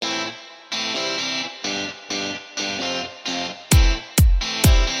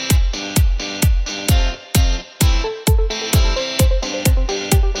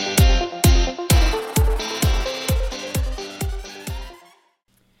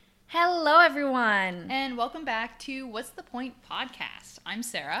Hello, everyone. And welcome back to What's the Point podcast. I'm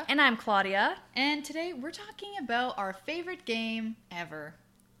Sarah. And I'm Claudia. And today we're talking about our favorite game ever,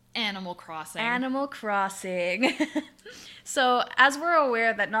 Animal Crossing. Animal Crossing. So, as we're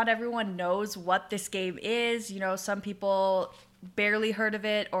aware that not everyone knows what this game is, some people barely heard of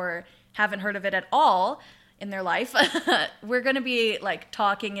it or haven't heard of it at all in their life. We're going to be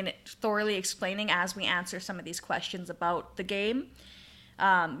talking and thoroughly explaining as we answer some of these questions about the game.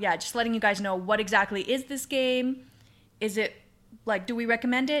 Just letting you guys know what exactly is this game. Is it, do we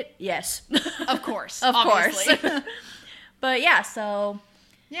recommend it? Yes. Of course. Of obviously. course. But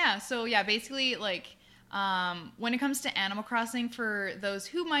basically, when it comes to Animal Crossing, for those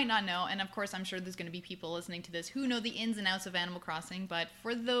who might not know, and of course I'm sure there's going to be people listening to this who know the ins and outs of Animal Crossing, but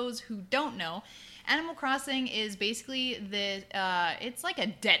for those who don't know, Animal Crossing is basically it's like a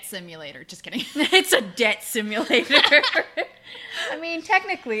debt simulator. Just kidding. It's a debt simulator. I mean,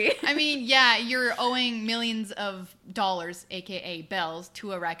 technically. You're owing millions of dollars, aka bells,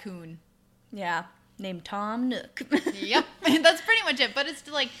 to a raccoon. Yeah, named Tom Nook. Yep, that's pretty much it. But it's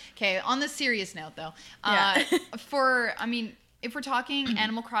okay, on the serious note though. If we're talking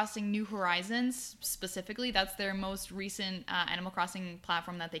Animal Crossing New Horizons specifically, that's their most recent Animal Crossing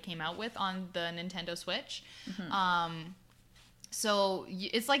platform that they came out with on the Nintendo Switch. Mm-hmm. So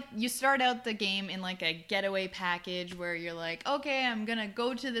it's you start out the game in a getaway package where you're okay, I'm gonna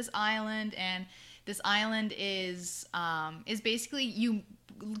go to this island, and this island is basically you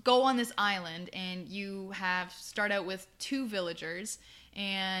go on this island and you start out with 2 villagers,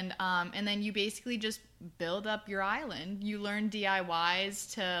 and then you basically just build up your island. You learn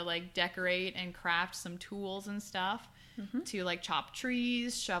DIYs to decorate and craft some tools and stuff. Mm-hmm. To chop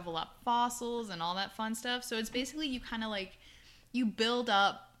trees, shovel up fossils, and all that fun stuff. So it's basically you kind of you build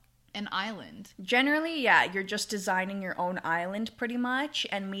up an island. Generally, yeah, you're just designing your own island pretty much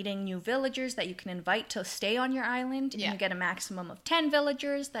and meeting new villagers that you can invite to stay on your island. And you get a maximum of 10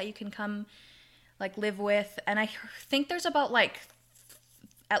 villagers that you can come live with. And I think there's about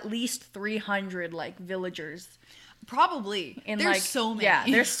at least 300 villagers. Probably. There's so many. Yeah,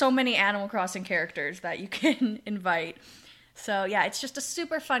 there's so many Animal Crossing characters that you can invite. So yeah, it's just a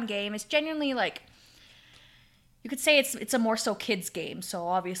super fun game. It's genuinely you could say it's a more so kids game, so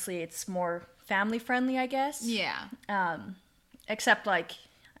obviously it's more family friendly, I guess. Yeah. Except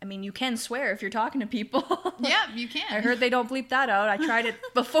you can swear if you're talking to people. Yeah, you can. I heard they don't bleep that out. I tried it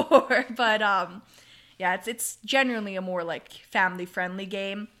before, but it's generally a more family friendly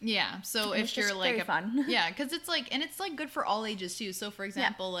game. Yeah. So if you're very fun. Yeah, because it's and it's good for all ages too. So for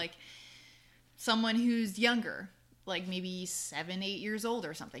example, someone who's younger, maybe 7, 8 years old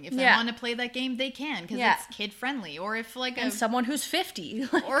or something. If they want to play that game, they can, because it's kid friendly. Or if and someone who's 50,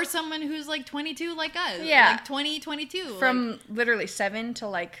 or someone who's 22 like us, 20, 22, from literally 7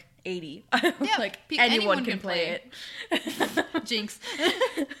 to 80. Yeah, anyone can play it. Jinx.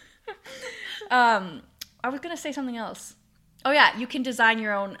 I was gonna say something else. Oh yeah, you can design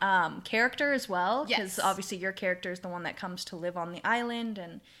your own character as well, because obviously your character is the one that comes to live on the island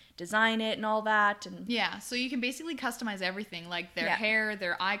and design it and all that. And yeah, so you can basically customize everything, their hair,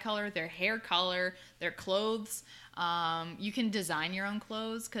 their eye color, their hair color, their clothes. You can design your own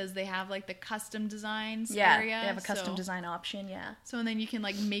clothes because they have the custom designs area. They have a custom design option. So and then you can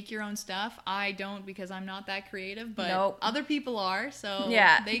make your own stuff. I don't, because I'm not that creative, but other people are. So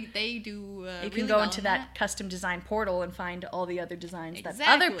they do. You can go into that custom design portal and find all the other designs that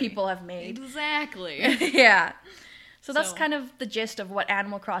other people have made. Exactly. Yeah. So that's kind of the gist of what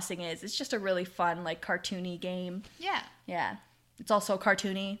Animal Crossing is. It's just a really fun, cartoony game. Yeah. Yeah. It's also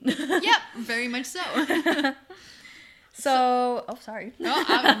cartoony. Yep, very much so. Sorry. No,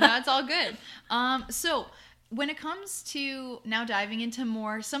 that's all good. So when it comes to now diving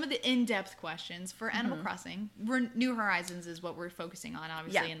into some of the in-depth questions for Animal Crossing, New Horizons is what we're focusing on,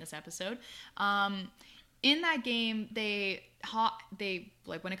 obviously, in this episode. In that game, they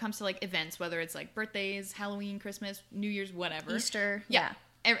when it comes to events, whether it's birthdays, Halloween, Christmas, New Year's, whatever, Easter,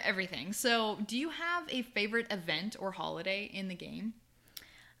 everything. So, do you have a favorite event or holiday in the game?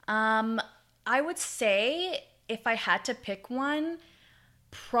 I would say if I had to pick one,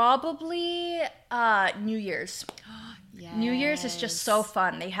 probably New Year's. Yes. New Year's is just so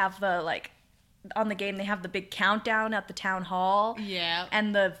fun. They have the on the game, they have the big countdown at the town hall. Yeah.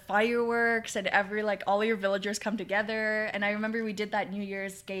 And the fireworks, and all your villagers come together. And I remember we did that New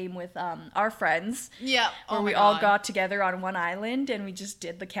Year's game with our friends. Yeah. Where we all got together on one island and we just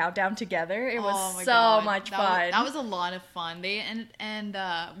did the countdown together. It was so much fun. That was a lot of fun.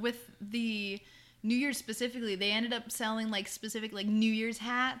 With the New Year's specifically, they ended up selling like specific like New Year's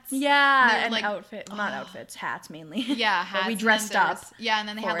hats. Yeah, and like not outfits, hats mainly. Yeah, hats. We dressed up. Yeah, and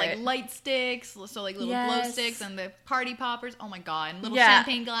then they had like light sticks, so like little glow sticks and the party poppers. Oh my god, and little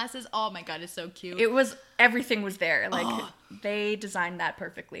champagne glasses. Oh my god, it's so cute. Everything was there. Like they designed that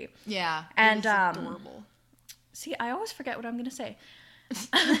perfectly. Yeah, and adorable. See, I always forget what I'm gonna say.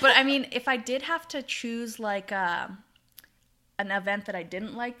 But I mean, if I did have to choose like an event that I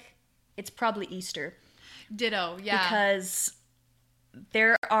didn't like, it's probably Easter. Ditto, yeah. Because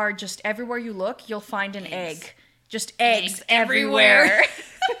there are just everywhere you look, you'll find an egg. Just eggs everywhere.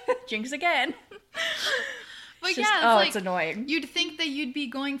 Jinx again. But yeah, it's annoying. You'd think that you'd be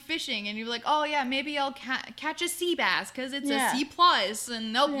going fishing, and you're like, oh yeah, maybe I'll catch a sea bass because it's a C+,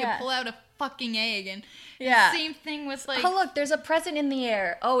 and nope, you pull out a fucking egg, and same thing with like, oh look, there's a present in the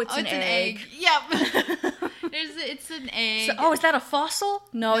air. Oh, it's an egg. Yep. It's an egg. So, is that a fossil?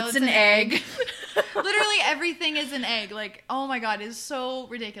 No, it's an egg. Literally everything is an egg. Like, oh my god, it's so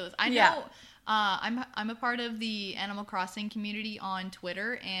ridiculous. I know. I'm a part of the Animal Crossing community on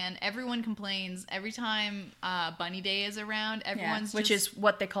Twitter, and everyone complains every time Bunny Day is around. Which is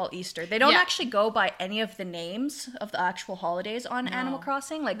what they call Easter. They don't actually go by any of the names of the actual holidays on Animal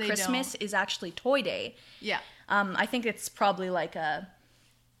Crossing. Like Christmas is actually Toy Day. Yeah. I think it's probably like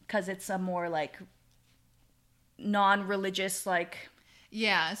because it's a more like non-religious like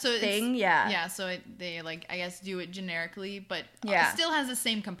thing. So they like, I guess, do it generically, but it still has the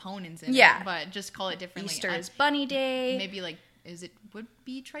same components in it, but just call it differently. Easter is Bunny Day. Maybe like, would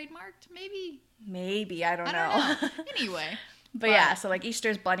be trademarked? Maybe I don't know. Anyway, but so like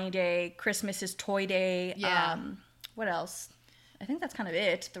Easter is Bunny Day, Christmas is Toy Day. What else? I think that's kind of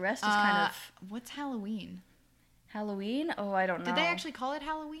it. The rest is kind of what's Halloween? Halloween? Oh, I don't know. Did they actually call it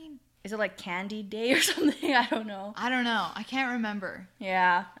Halloween? Is it like Candy Day or something? I don't know. I can't remember.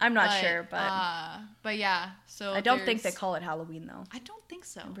 Yeah, I'm not sure, but yeah. So I don't think they call it Halloween though. I don't think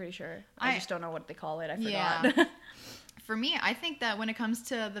so. I'm pretty sure. I just don't know what they call it. I forgot. Yeah. For me, I think that when it comes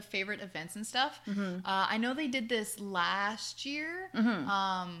to the favorite events and stuff, I know they did this last year.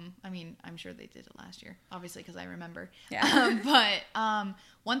 I mean, I'm sure they did it last year, obviously, because I remember. Yeah. But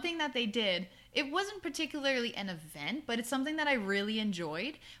one thing that they did, it wasn't particularly an event, but it's something that I really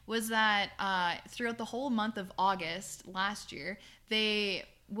enjoyed, was that throughout the whole month of August last year, they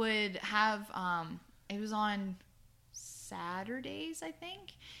would have, it was on Saturdays, I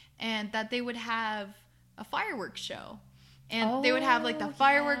think, and that they would have a fireworks show. And they would have like the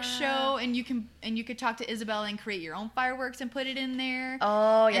fireworks show, and you could talk to Isabelle and create your own fireworks and put it in there.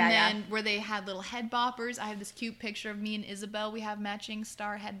 Oh yeah, and then where they had little head boppers. I have this cute picture of me and Isabelle. We have matching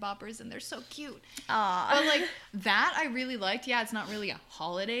star head boppers, and they're so cute. Aww. But like that, I really liked. Yeah, it's not really a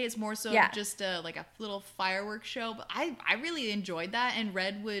holiday. It's more so just like a little fireworks show. But I really enjoyed that. And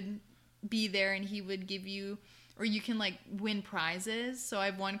Red would be there, and he would give you. Or you can like win prizes. So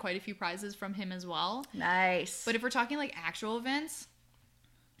I've won quite a few prizes from him as well. Nice. But if we're talking like actual events,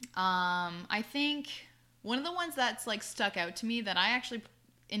 I think one of the ones that's like stuck out to me that I actually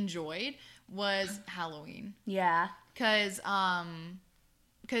enjoyed was Halloween. Yeah. Because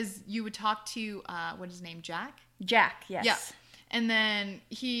you would talk to what is his name, Jack? Jack, yes. Yeah. And then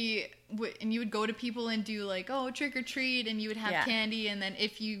you would go to people and do like, oh, trick or treat, and you would have candy, and then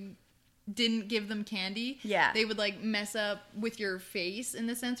if you didn't give them candy, they would like mess up with your face in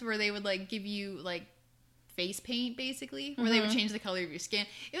the sense where they would like give you like face paint basically, where they would change the color of your skin.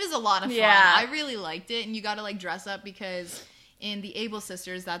 It was a lot of fun. I really liked it, and you got to like dress up because in the Able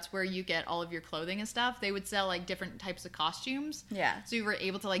Sisters, that's where you get all of your clothing and stuff. They would sell like different types of costumes. Yeah. So you were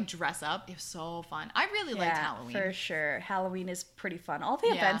able to like dress up. It was so fun. I really liked Halloween. For sure. Halloween is pretty fun. All the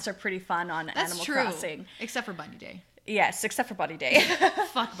events are pretty fun on Animal Crossing. Except for Bunny Day. Yes, except for Bunny Day.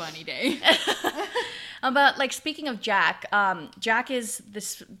 Fuck Bunny Day. But like speaking of Jack, Jack is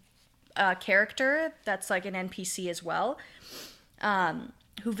this character that's like an NPC as well,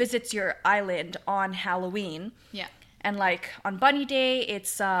 who visits your island on Halloween. Yeah. And like on Bunny Day,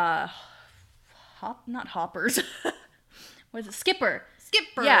 it's not Hoppers. What is it? Skipper.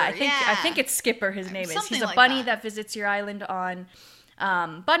 Skipper. Yeah, I think it's Skipper. His name is. He's a bunny that visits your island on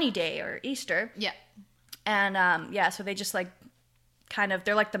Bunny Day or Easter. Yeah. And so they just like kind of,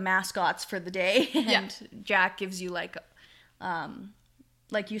 they're like the mascots for the day. And Jack gives you like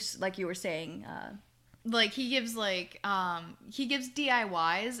you were saying, like he gives DIYs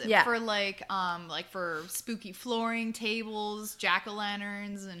for like for spooky flooring, tables,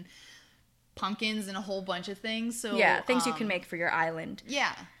 jack-o'-lanterns, and pumpkins, and a whole bunch of things. So things you can make for your island.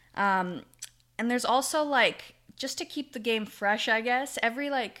 Yeah. And there's also like, just to keep the game fresh, I guess, every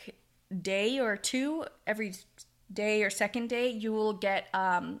like day or two, every day or second day, you will get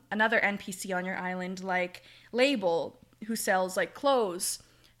another NPC on your island, like Label, who sells like clothes,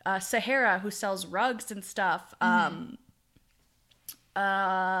 Sahara, who sells rugs and stuff,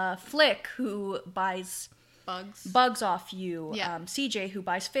 Flick, who buys bugs off you, CJ, who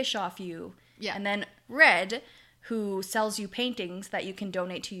buys fish off you, and then Red, who sells you paintings that you can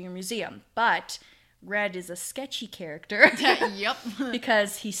donate to your museum. But Red is a sketchy character. Yep.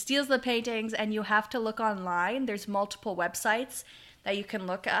 Because he steals the paintings and you have to look online. There's multiple websites that you can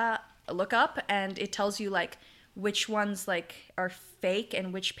look up, and it tells you like which ones like are fake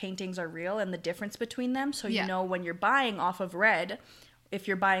and which paintings are real and the difference between them. So you know when you're buying off of Red, if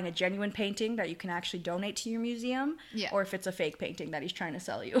you're buying a genuine painting that you can actually donate to your museum, or if it's a fake painting that he's trying to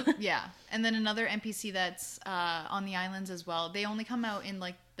sell you. Yeah. And then another NPC that's on the islands as well, they only come out in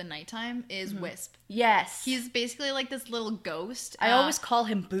like the nighttime, is Wisp. Yes. He's basically like this little ghost. I always call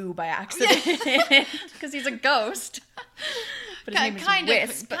him Boo by accident because he's a ghost. But his name is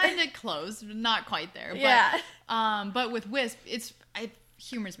Wisp. Kind of close, not quite there. But with Wisp, it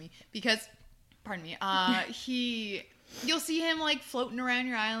humors me because, pardon me, you'll see him like floating around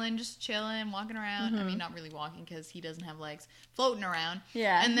your island, just chilling, walking around. I mean, not really walking because he doesn't have legs. Floating around.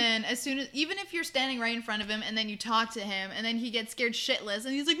 Yeah. And then even if you're standing right in front of him and then you talk to him and then he gets scared shitless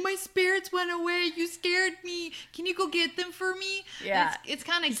and he's like, my spirits went away. You scared me. Can you go get them for me? Yeah. It's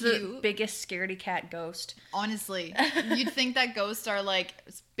kind of cute. The biggest scaredy cat ghost. Honestly. You'd think that ghosts are like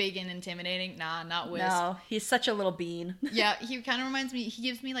big and intimidating. Nah, not Wisp. No, he's such a little bean. Yeah, he kind of reminds me, he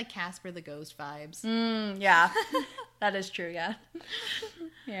gives me like Casper the Ghost vibes. Yeah. That is true, yeah.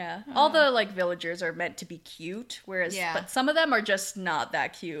 Yeah. All the, like, villagers are meant to be cute, but some of them are just not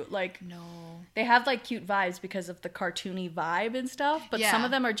that cute. Like, no. They have, like, cute vibes because of the cartoony vibe and stuff, but some of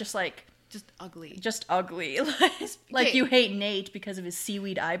them are just, like... Just ugly. Like you hate Nate because of his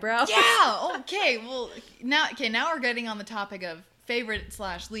seaweed eyebrow. Yeah, okay. Well, now we're getting on the topic of favorite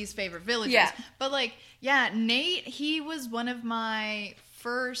 / least favorite villagers. Yeah. But, like, Nate, he was one of my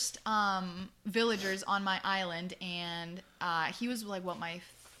first villagers on my island, and he was like my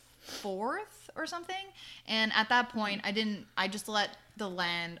 4th or something, and at that point I just let the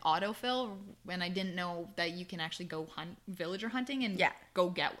land autofill when I didn't know that you can actually go villager hunting and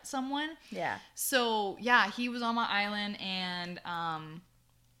go get someone. So he was on my island, and I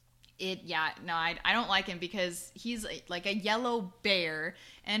don't like him because he's like a yellow bear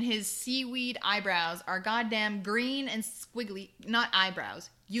and his seaweed eyebrows are goddamn green and squiggly. Not eyebrows,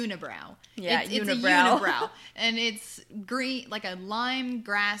 unibrow. Yeah, it's a unibrow. And it's green, like a lime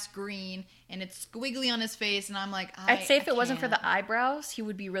grass green, and it's squiggly on his face, and I'm like, I'd say if it wasn't for the eyebrows, he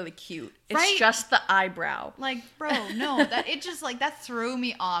would be really cute. It's just the eyebrow. Like, bro, no, that threw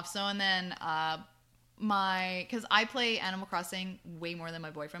me off. So, and then because I play Animal Crossing way more than my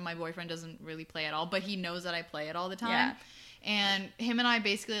boyfriend. My boyfriend doesn't really play at all, but he knows that I play it all the time. Yeah. And him and I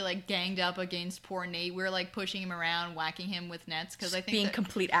basically like ganged up against poor Nate. We were like pushing him around, whacking him with nets because I think being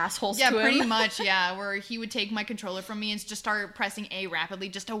complete assholes to him. Yeah, pretty much. Yeah, where he would take my controller from me and just start pressing A rapidly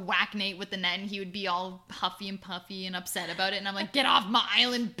just to whack Nate with the net, and he would be all huffy and puffy and upset about it. And I'm like, "Get off my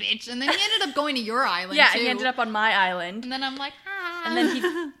island, bitch!" And then he ended up going to your island. Yeah, too. He ended up on my island. And then I'm like, And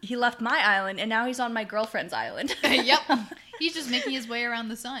then he left my island, and now he's on my girlfriend's island. Yep, he's just making his way around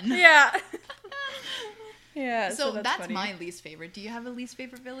the sun. Yeah. Yeah, so that's my least favorite. Do you have a least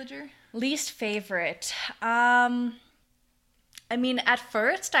favorite villager? Least favorite. I mean, at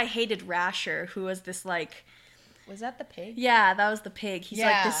first I hated Rasher, who was this like... Was that the pig? Yeah, that was the pig. He's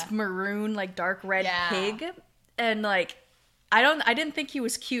like this maroon, like dark red pig. And like, I didn't think he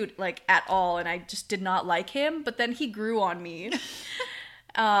was cute like at all, and I just did not like him, but then he grew on me.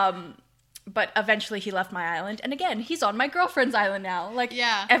 But eventually he left my island. And again, he's on my girlfriend's island now. Like,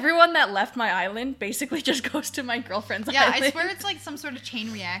 everyone that left my island basically just goes to my girlfriend's island. Yeah, I swear it's like some sort of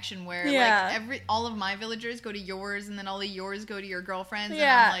chain reaction where like all of my villagers go to yours, and then all of yours go to your girlfriend's.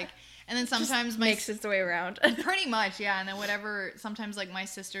 Yeah. And I'm like, and then sometimes makes its way around. Pretty much, yeah. And then whatever, sometimes like my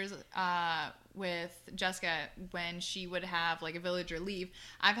sisters, with Jessica, when she would have like a villager leave,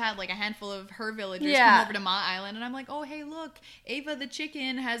 I've had like a handful of her villagers come over to my island, and I'm like, oh hey, look, Ava the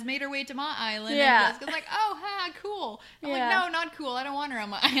chicken has made her way to my island. And Jessica's like, oh ha, cool. I'm like, no, not cool. I don't want her on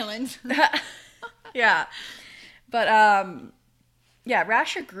my island. Yeah. But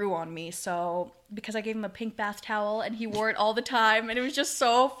Rasher grew on me, so because I gave him a pink bath towel and he wore it all the time, and it was just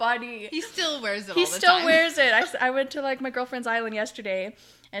so funny. He still wears it all the time. He still wears it. I went to like my girlfriend's island yesterday,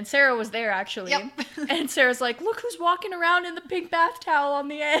 and Sarah was there actually. Yep. And Sarah's like, look who's walking around in the pink bath towel on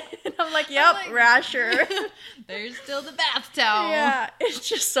the end. And I'm like, yep, Rasher. There's still the bath towel. Yeah, it's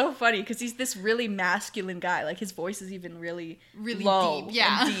just so funny because he's this really masculine guy. Like his voice is even really low deep.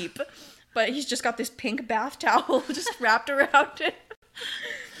 Yeah. And deep. but he's just got this pink bath towel just wrapped around it.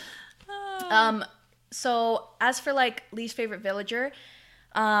 So as for like least favorite villager,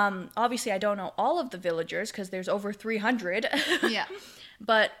 obviously I don't know all of the villagers because there's over 300. Yeah.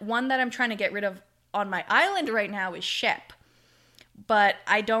 But one that I'm trying to get rid of on my island right now is Shep. But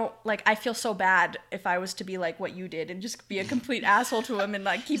I don't, like, I feel so bad if I was to be like what you did and just be a complete asshole to him and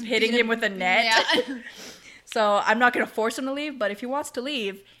like keep hitting him with a net. Yeah. So I'm not going to force him to leave, but if he wants to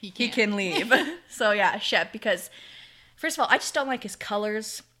leave, he can leave. So yeah, Shep, because first of all, I just don't like his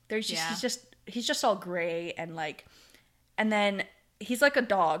colors. There's just, he's just all gray and like, and then he's like a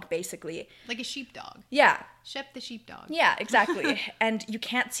dog basically. Like a sheepdog. Yeah. Shep the sheepdog. Yeah, exactly. And you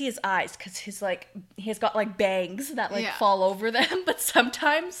can't see his eyes because he's got like bangs that like fall over them. But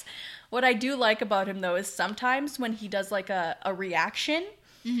sometimes what I do like about him though is sometimes when he does like a reaction,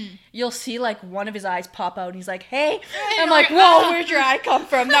 you'll see like one of his eyes pop out and he's like, hey. I'm like, whoa, where'd your eye come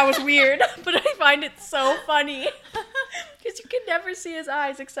from? That was weird. But I find it so funny. Because you can never see his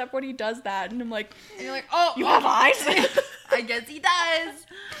eyes except when he does that. And I'm like, and you're like, oh, you have eyes? I guess he does.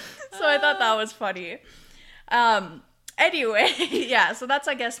 So I thought that was funny. Anyway, yeah, so that's,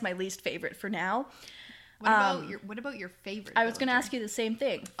 I guess, my least favorite for now. What about your favorite? I was going to ask you the same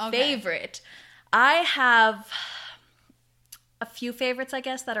thing. Okay. Favorite. I have a few favorites, I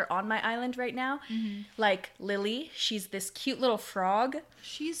guess, that are on my island right now. Like Lily. She's this cute little frog.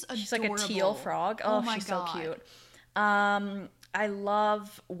 She's adorable. She's like a teal frog. Oh my she's God. So cute. I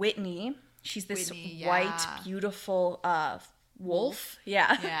love Whitney. She's this white, beautiful wolf.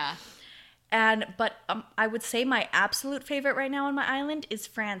 Yeah. But I would say my absolute favorite right now on my island is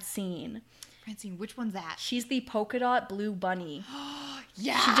Francine. Francine, which one's that? She's the polka dot blue bunny.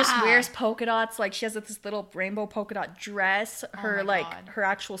 Yeah. She just wears polka dots. Like, she has this little rainbow polka dot dress. Her, her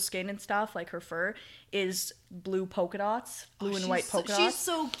actual skin and stuff, like her fur, is blue polka dots. Blue and white polka dots. She's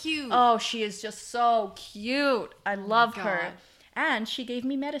so cute. Oh, she is just so cute. I love her. And she gave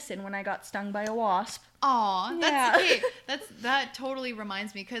me medicine when I got stung by a wasp. Aw, that's okay. That totally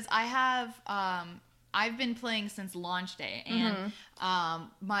reminds me, because I have I've been playing since launch day, and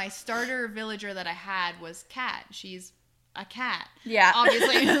my starter villager that I had was Cat. She's a cat. Yeah.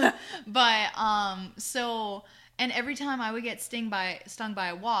 Obviously. But so, and every time I would get stung by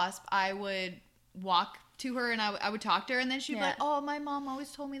a wasp, I would walk to her and I would talk to her, and then she'd be like, oh, my mom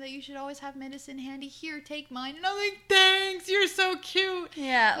always told me that you should always have medicine handy. Here, take mine. And I'm like, thanks, you're so cute.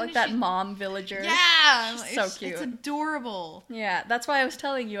 Yeah, like that mom villager. Yeah. She's so cute. It's adorable. Yeah, that's why I was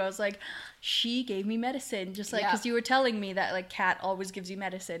telling you. I was like, she gave me medicine. Just like, because you were telling me that like Cat always gives you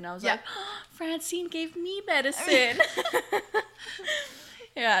medicine. And I was like, oh, Francine gave me medicine.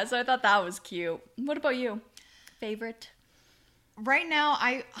 Yeah, so I thought that was cute. What about you? Favorite? Right now,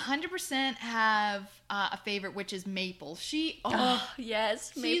 I 100% have a favorite, which is Maple.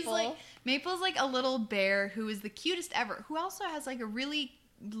 Yes, Maple. Maple's like a little bear who is the cutest ever, who also has like a really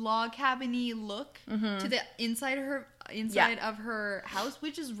log cabin-y look to the inside of her house,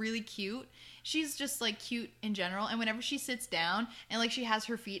 which is really cute. She's just like cute in general, and whenever she sits down and like she has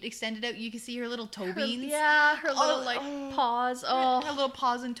her feet extended out, you can see her little toe beans. Her little paws. Oh, her little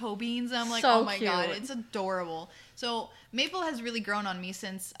paws and toe beans. And I'm like, oh my God, it's adorable. So Maple has really grown on me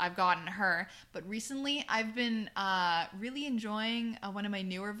since I've gotten her. But recently, I've been really enjoying one of my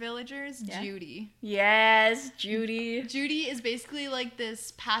newer villagers, Judy. Yes, Judy. Judy is basically like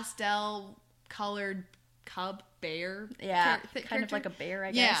this pastel colored cub bear. Yeah, kind of like a bear,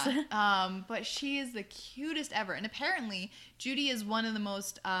 I guess. Yeah, but she is the cutest ever. And apparently, Judy is one of the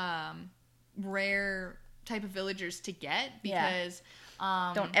most rare type of villagers to get, because...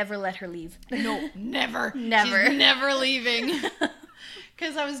 don't ever let her leave. No, never. Never. She's never leaving.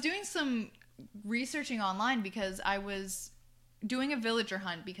 Because I was doing some researching online, because I was doing a villager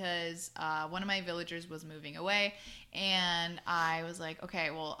hunt, because one of my villagers was moving away, and I was like, okay,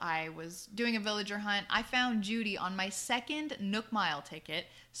 well, I was doing a villager hunt. I found Judy on my second Nook Mile ticket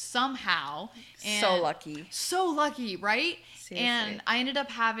somehow. So lucky, right? Seriously. And I ended up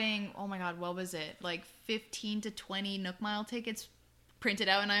having, oh my God, what was it? Like 15 to 20 Nook Mile tickets printed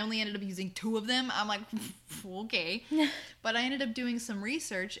out, and I only ended up using 2 of them. I'm like, okay. But I ended up doing some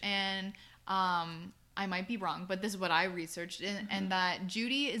research, and I might be wrong, but this is what I researched, and that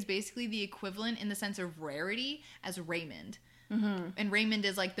Judy is basically the equivalent in the sense of rarity as Raymond. And Raymond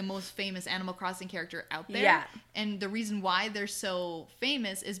is like the most famous Animal Crossing character out there. Yeah. And the reason why they're so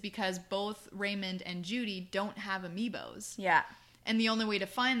famous is because both Raymond and Judy don't have amiibos. Yeah. And the only way to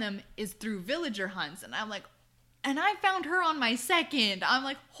find them is through villager hunts. And I'm like, And I found her on my second. I'm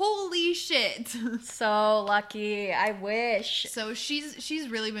like, holy shit. So lucky. I wish. So she's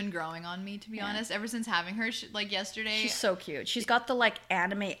really been growing on me, to be honest, ever since having her. Like yesterday. She's so cute. She's got the like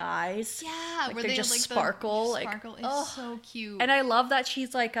anime eyes. Yeah, like where they just like sparkle. The sparkle is so cute. And I love that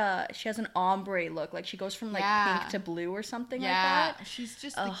she's like she has an ombre look. Like she goes from like pink to blue or something like that. Yeah, she's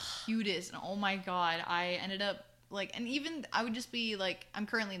just the cutest. And oh my god, I ended up like, and even I would just be like, I'm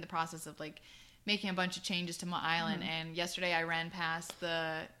currently in the process of like making a bunch of changes to my island, and yesterday I ran past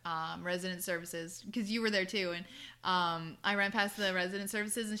the resident services, because you were there too, and I ran past the resident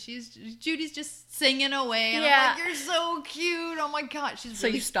services, and Judy's just singing away, and I'm like, you're so cute, oh my god, she's so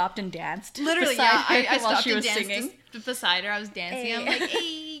really... you stopped and danced literally, yeah, I while stopped she was and danced singing beside her. I was dancing, I'm like,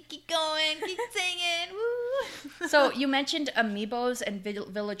 hey, keep going, keep singing, woo. So you mentioned amiibos and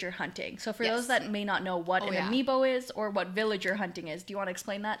villager hunting. So for those that may not know what an amiibo is or what villager hunting is, do you want to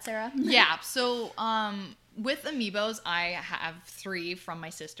explain that, Sarah? Yeah. So with amiibos, I have 3 from my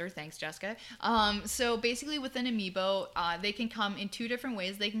sister. Thanks, Jessica. So basically with an amiibo, they can come in 2 different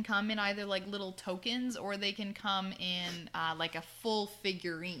ways. They can come in either like little tokens, or they can come in like a full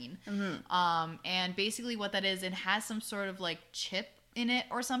figurine. Mm-hmm. And basically what that is, it has some sort of like chip in it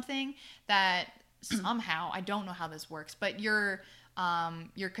or something that somehow, I don't know how this works, but your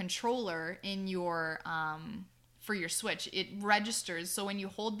controller in your for your Switch, it registers. So when you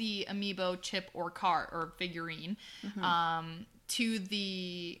hold the amiibo, chip, or card or figurine to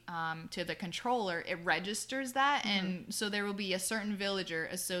the controller, it registers that, and so there will be a certain villager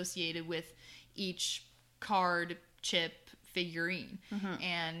associated with each card, chip, figurine,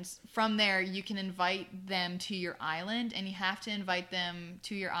 and from there you can invite them to your island, and you have to invite them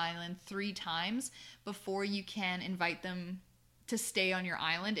to your island 3 times before you can invite them to stay on your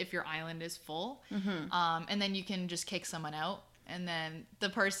island if your island is full. And then you can just kick someone out, and then the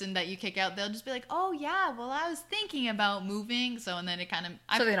person that you kick out, they'll just be like, oh yeah, well I was thinking about moving, so, and then it kind of,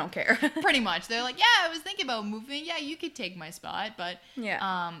 so they don't care. Pretty much they're like, yeah, I was thinking about moving, yeah, you could take my spot, but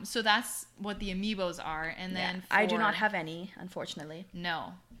so that's what the amiibos are. And then I do not have any, unfortunately.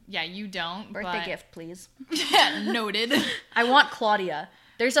 No, you don't. Birthday gift, please. Noted. I want Claudia.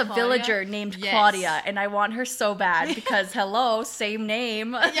 There's a villager named Claudia, and I want her so bad because, hello, same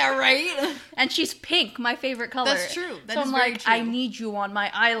name. Yeah, right? And she's pink, my favorite color. That's true. That so is I'm very like, true. I need you on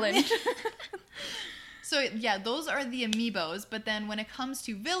my island. So, yeah, those are the amiibos. But then when it comes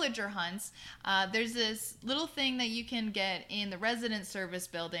to villager hunts, there's this little thing that you can get in the resident service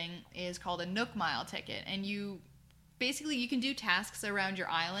building is called a Nook Mile ticket. And basically, you can do tasks around your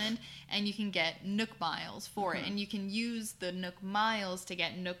island, and you can get Nook Miles for it. And you can use the Nook Miles to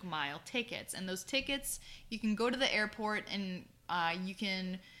get Nook Mile tickets. And those tickets, you can go to the airport, and you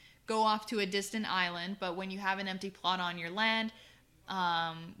can go off to a distant island. But when you have an empty plot on your land,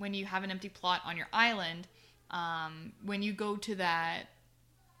 when you have an empty plot on your island, when you go to that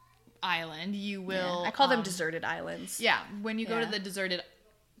island, you will... I call them deserted islands. Yeah, when you go to the deserted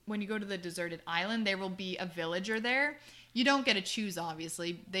island, there will be a villager there. You don't get to choose,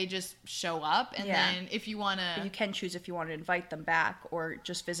 obviously. They just show up, and then if you want to... But you can choose if you want to invite them back or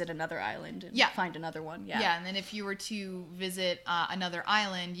just visit another island and find another one. Yeah, and then if you were to visit another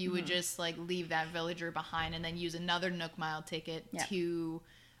island, you would just like leave that villager behind and then use another Nook Mile ticket to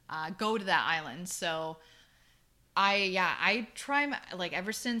go to that island. So... I try like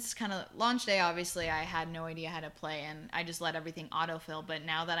ever since kind of launch day, obviously I had no idea how to play, and I just let everything autofill. But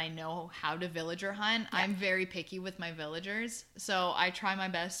now that I know how to villager hunt, I'm very picky with my villagers. So I try my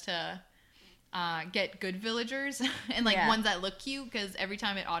best to get good villagers and like ones that look cute, because every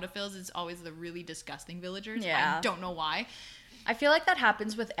time it autofills, it's always the really disgusting villagers. Yeah. I don't know why. I feel like that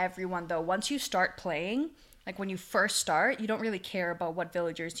happens with everyone though. Once you start playing, like when you first start, you don't really care about what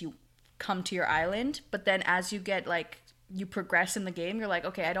villagers you come to your island, but then as you get like you progress in the game, you're like,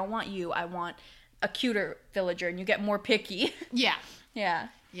 okay, I don't want you, I want a cuter villager, and you get more picky. Yeah.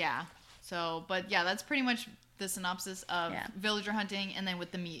 So but that's pretty much the synopsis of villager hunting, and then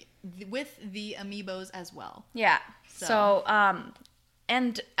with the amiibos as well. So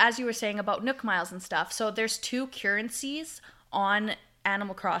and as you were saying about Nook Miles and stuff, so there's 2 currencies on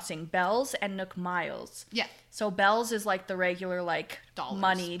Animal Crossing, Bells and Nook Miles. So Bells is like the regular like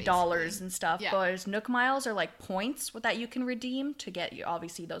money, basically. Dollars and stuff. But Nook Miles are like points that you can redeem to get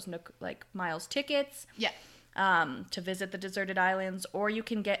obviously those Nook like Miles tickets. To visit the deserted islands, or you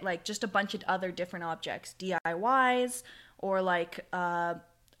can get like just a bunch of other different objects, DIYs, or like a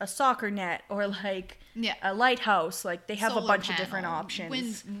soccer net, or like a lighthouse. Like they have a bunch of different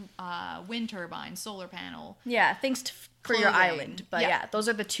options. Wind turbine, solar panel. Things for your island. But those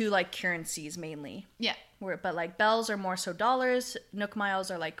are the 2 like currencies mainly. But like Bells are more so dollars, Nook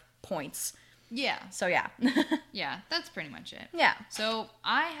Miles are like points. Yeah. So yeah. Yeah, that's pretty much it. Yeah. So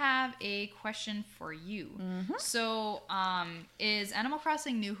I have a question for you. Mm-hmm. So, is Animal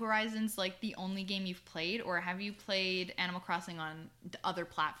Crossing New Horizons like the only game you've played, or have you played Animal Crossing on other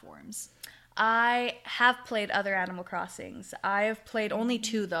platforms? I have played other Animal Crossings. I have played only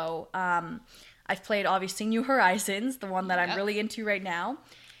 2 though. I've played obviously New Horizons, the one that I'm really into right now,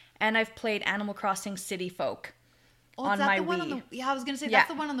 and I've played Animal Crossing City Folk on my Wii. I was gonna say that's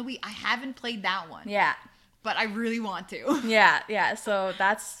the one on the Wii. I haven't played that one. Yeah. But I really want to. Yeah. So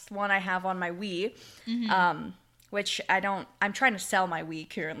that's one I have on my Wii. Which I'm trying to sell my Wii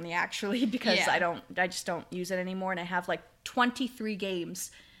currently actually because I just don't use it anymore, and I have like 23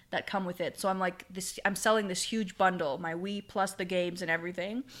 games that come with it. So I'm selling this huge bundle, my Wii plus the games and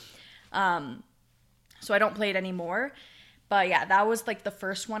everything. So I don't play it anymore. But yeah, that was like the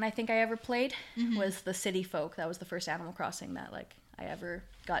first one I think I ever played was the City Folk. That was the first Animal Crossing that like I ever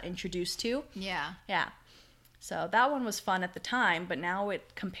got introduced to. Yeah. Yeah. So that one was fun at the time, but now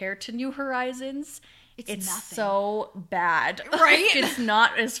compared to New Horizons, it's so bad. Right? It's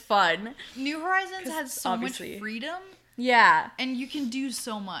not as fun. New Horizons has so much freedom. Yeah. And you can do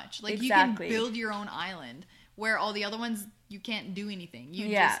so much. Like Exactly. you can build your own island where all the other ones you can't do anything.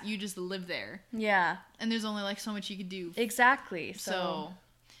 You just live there. Yeah. And there's only like so much you could do. Exactly.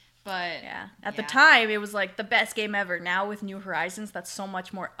 But yeah. At the time it was like the best game ever. Now with New Horizons that's so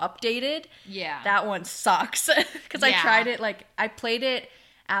much more updated. Yeah. That one sucks. Cuz I tried it I played it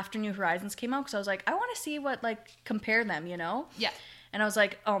after New Horizons came out cuz I was like I want to see what compare them, you know? Yeah. And I was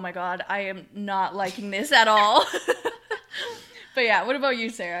like, "Oh my god, I am not liking this at all." But yeah, what about you,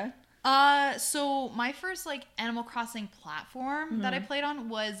 Sarah? So my first Animal Crossing platform that I played on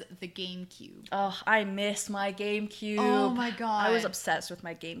was the GameCube. Oh, I miss my GameCube. Oh my god. I was obsessed with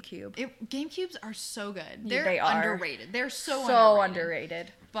my GameCube. GameCubes are so good. They are underrated. They're so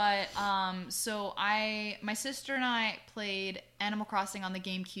underrated. But so my sister and I played Animal Crossing on the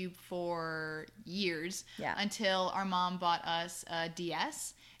GameCube for years until our mom bought us a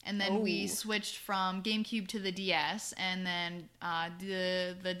DS. And then we switched from GameCube to the DS, and then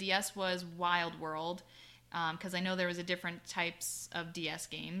the DS was Wild World, because I know there was a different types of DS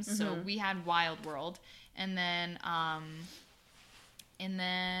games. Mm-hmm. So we had Wild World, and then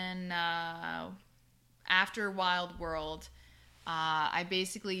after Wild World,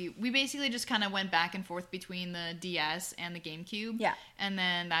 we basically just kind of went back and forth between the DS and the GameCube. Yeah. And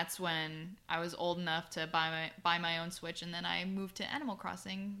then that's when I was old enough to buy my own Switch, and then I moved to Animal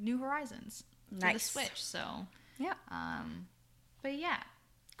Crossing New Horizons for the Switch. So yeah. But yeah.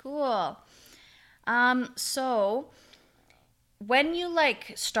 Cool. So when you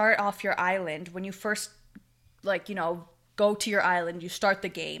start off your island, when you first go to your island, you start the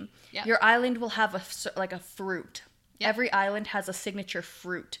game. Yep. Your island will have a fruit. Yep. Every island has a signature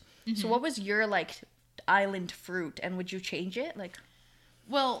fruit. Mm-hmm. So what was your island fruit, and would you change it?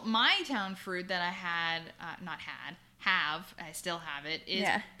 Well, my town fruit that I had, I still have it, is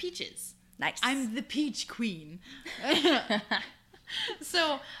peaches. Nice. I'm the peach queen.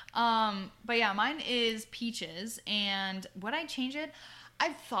 So, but yeah, mine is peaches, and would I change it?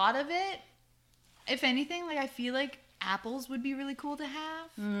 I've thought of it. If anything, I feel like apples would be really cool to have.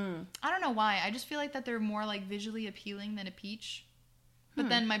 I don't know why. I just feel that they're more visually appealing than a peach. But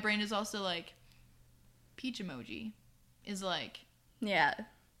then my brain is also peach emoji is yeah.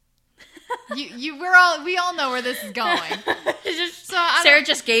 we all know where this is going. Sarah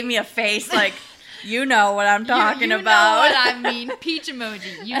just gave me a face you know what I'm talking about. You know what I mean. Peach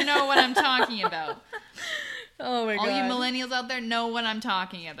emoji. You know what I'm talking about. Oh my god. All you millennials out there know what I'm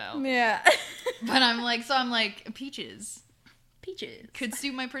talking about. Yeah. But I'm peaches. Peaches. Could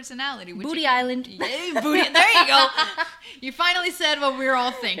suit my personality. Booty Island. Yay, booty. There you go. You finally said what we were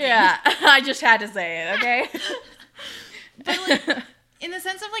all thinking. Yeah. I just had to say it, okay? But in the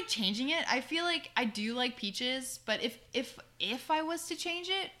sense of changing it, I feel I do like peaches, but if I was to change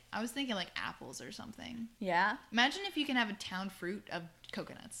it, I was thinking apples or something. Yeah. Imagine if you can have a town fruit of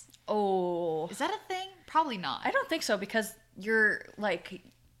coconuts. Oh. Is that a thing? Probably not. I don't think so, because your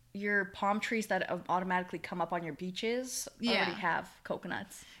palm trees that automatically come up on your beaches already have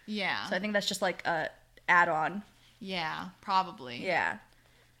coconuts. Yeah. So I think that's just a add-on. Yeah, probably. Yeah.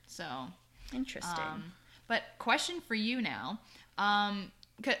 So. Interesting. But question for you now.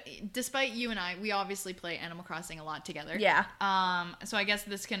 Despite you and I, we obviously play Animal Crossing a lot together. Yeah. So I guess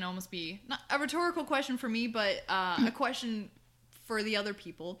this can almost be not a rhetorical question for me, but a question for the other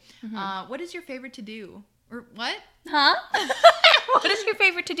people. Mm-hmm. What is your favorite to do? Or what? Huh? What is your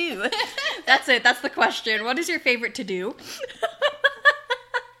favorite to do? That's it. That's the question. What is your favorite to do?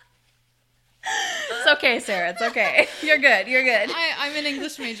 So okay, Sarah. It's okay. You're good. You're good. I'm an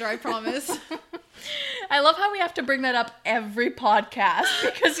English major, I promise. I love how we have to bring that up every podcast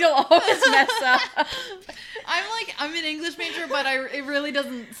because you'll always mess up. I'm an English major, but it really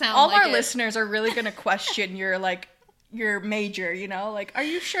doesn't sound All like our it. listeners are really going to question your major, like, are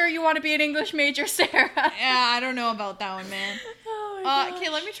you sure you want to be an English major, Sarah? Yeah, I don't know about that one, man. Oh Okay,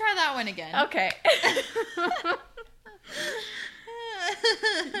 let me try that one again. okay.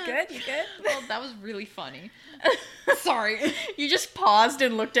 Good? You good? Well, that was really funny. Sorry. You just paused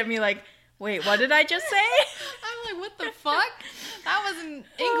and looked at me like, wait, what did I just say? I'm like, what the fuck? That wasn't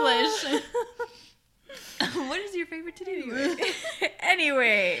English. What is your favorite to do?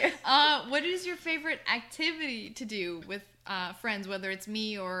 Anyway. What is your favorite activity to do with friends, whether it's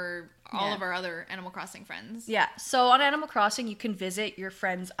me or all of our other Animal Crossing friends? Yeah, so on Animal Crossing, you can visit your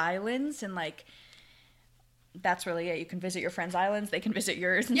friends' islands and, like, that's really it. You can visit your friends' islands. They can visit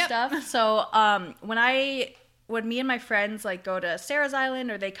yours and stuff. So when me and my friends, like, go to Sarah's island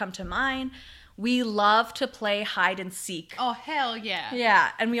or they come to mine, we love to play hide and seek. Oh, hell yeah. Yeah,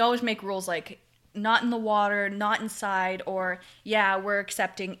 and we always make rules like not in the water, not inside, or we're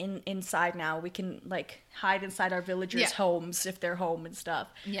accepting inside now. We can, like, hide inside our villagers' homes if they're home and stuff.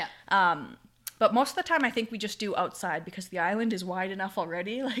 Yeah. But most of the time I think we just do outside because the island is wide enough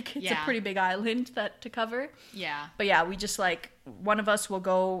already. Like, it's a pretty big island to cover. Yeah. But yeah, we just, like, one of us will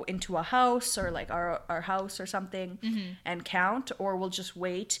go into a house or, like, our house or something and count, or we'll just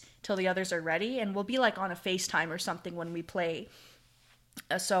wait till the others are ready, and we'll be, like, on a FaceTime or something when we play.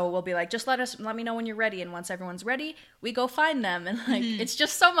 So we'll be like, just let me know when you're ready, and once everyone's ready, we go find them, and, like, it's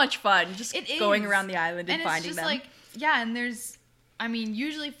just so much fun just going around the island and finding them. Like, yeah, and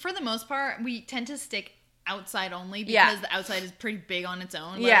usually for the most part we tend to stick outside only because the outside is pretty big on its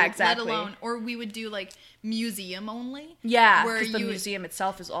own. Exactly. Let alone, or we would do, like, museum only. Yeah, because the museum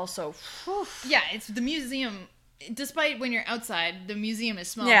itself is also... Yeah, it's the museum. Despite when you're outside, the museum is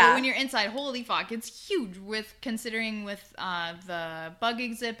small. Yeah. But when you're inside, holy fuck, it's huge. Considering the bug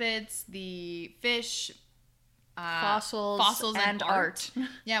exhibits, the fish, fossils and art.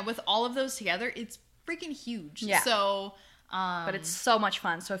 Yeah, with all of those together, it's freaking huge. Yeah. So. But it's so much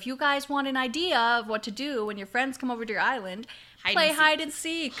fun. So if you guys want an idea of what to do when your friends come over to your island, play hide and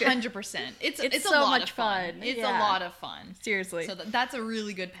seek. 100%. It's so a lot much of fun. It's a lot of fun. Seriously. So that's a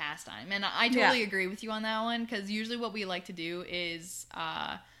really good pastime. And I totally agree with you on that one, because usually what we like to do is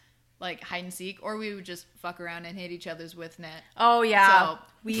like hide and seek, or we would just fuck around and hit each other's with net. Oh yeah. So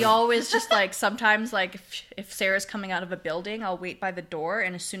we always just, like, sometimes, like, if Sarah's coming out of a building, I'll wait by the door,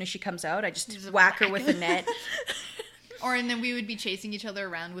 and as soon as she comes out, I just whack her with a net. And then we would be chasing each other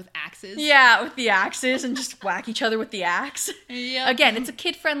around with axes. Yeah, with the axes, and just whack each other with the axe. Yeah. Again, it's a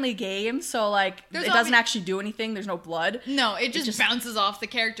kid-friendly game, so, like, it doesn't actually do anything. There's no blood. No, it just bounces off the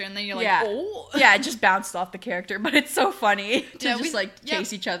character, and then you're like, oh. Yeah, it just bounces off the character, but it's so funny to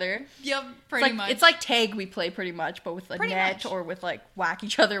chase each other. Yep, pretty much. It's like tag we play pretty much, but with a net, or with, like, whack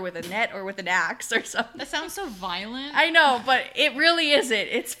each other with a net or with an axe or something. That sounds so violent. I know, but it really isn't.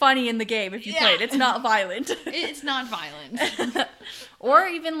 It's funny in the game if you play it. It's not violent. It's not violent. Or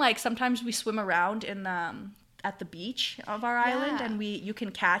even, like, sometimes we swim around in at the beach of our island, and you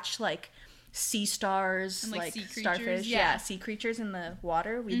can catch, like, sea stars, and, like sea starfish, sea creatures in the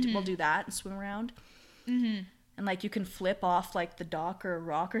water. We'll do that and swim around. And, like, you can flip off, like, the dock or a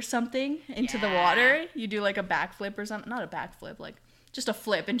rock or something into the water. You do, like, a backflip or something. Not a backflip, like, just a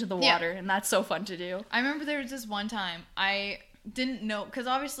flip into the water, and that's so fun to do. I remember there was this one time I didn't know, because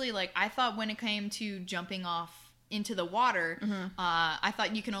obviously, like, I thought when it came to jumping off into the water, I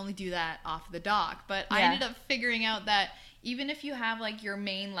thought you can only do that off the dock, but I ended up figuring out that even if you have, like, your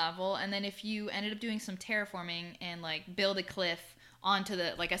main level, and then if you ended up doing some terraforming and, like, build a cliff onto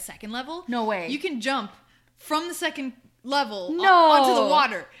the, like, a second level, no way, you can jump from the second level onto the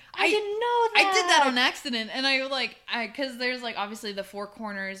water. I didn't know that. I did that on accident, and because there's, like, obviously the four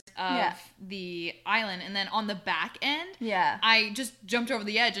corners of the island, and then on the back end, I just jumped over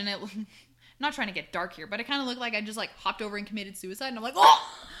the edge, and it. I'm not trying to get dark here, but it kind of looked like I just, like, hopped over and committed suicide, and I'm like, oh!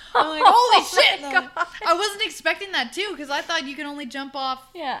 I'm like, holy shit! I wasn't expecting that, too, because I thought you can only jump off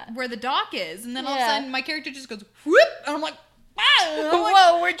where the dock is, and then all of a sudden my character just goes, whoop! And I'm like, wow!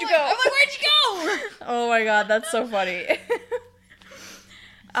 Whoa, where'd you go? I'm like, where'd you go? Oh my god, that's so funny.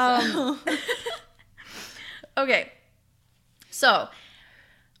 Okay. So,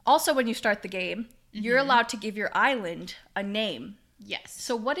 also when you start the game, you're allowed to give your island a name. Yes.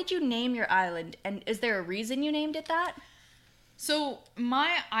 So what did you name your island? And is there a reason you named it that? So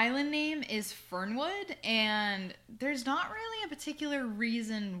my island name is Fernwood, and there's not really a particular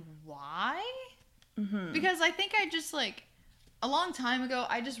reason why. Because I think I just, like, a long time ago,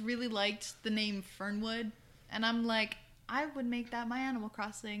 I just really liked the name Fernwood, and I'm like, I would make that my Animal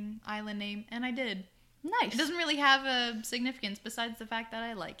Crossing island name, and I did. Nice. It doesn't really have a significance besides the fact that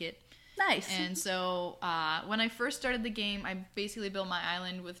I like it. Nice. And so when I first started the game, I basically built my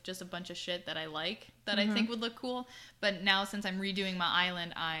island with just a bunch of shit that I like, that I think would look cool. But now since I'm redoing my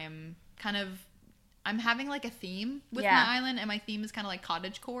island, I'm having like a theme with my island, and my theme is kind of like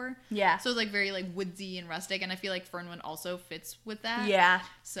cottagecore. Yeah. So it's like very like woodsy and rustic, and I feel like Fernwood also fits with that. Yeah,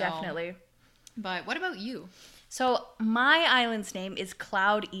 So, definitely. But what about you? So my island's name is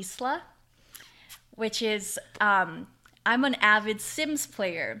Cloud Isla, which is, I'm an avid Sims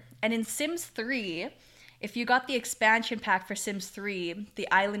player. And in Sims 3, if you got the expansion pack for Sims 3, the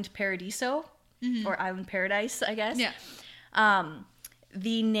Island Paradiso, or Island Paradise, I guess. Yeah.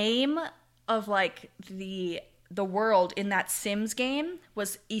 The name of like the world in that Sims game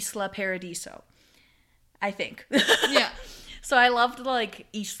was Isla Paradiso, I think. Yeah. So I loved like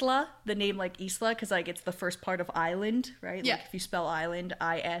Isla, the name like Isla, because like it's the first part of island, right? Yeah. Like if you spell island,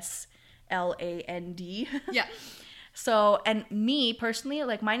 Island. Yeah. So, and me personally,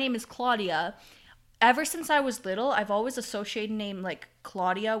 like my name is Claudia. Ever since I was little, I've always associated name like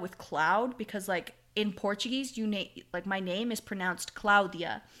Claudia with cloud, because like in Portuguese, like my name is pronounced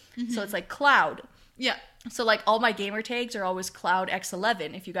Claudia. So it's like cloud. Yeah. So like all my gamer tags are always Cloud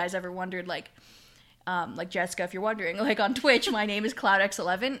X11. If you guys ever wondered, like Jessica, if you're wondering, like on Twitch, my name is Cloud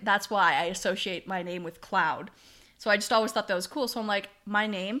X11. That's why I associate my name with cloud. So I just always thought that was cool. So I'm like, my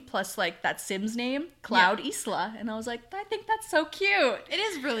name plus like that Sims name, Cloud Isla. And I was like, I think that's so cute. It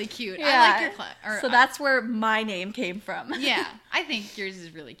is really cute. Yeah. I like your So that's where my name came from. Yeah, I think yours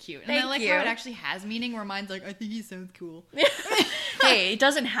is really cute. And Thank I like you. how it actually has meaning, where mine's like, I think he sounds cool. Hey, it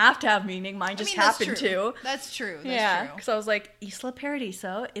doesn't have to have meaning. Mine just happened to. That's true. That's Yeah, true. because I was like, Isla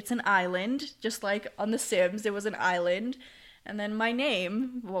Paradiso, it's an island, just like on The Sims, it was an island. And then my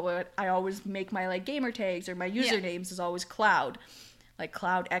name, what I always make my like gamer tags or my usernames is always Cloud. Like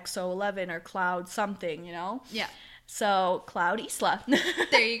Cloud XO11 or Cloud something, you know? Yeah. So, Cloud Isla.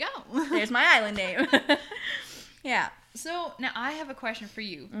 There you go. There's my island name. Yeah. So now I have a question for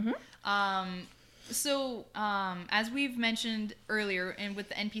you. As we've mentioned earlier, and with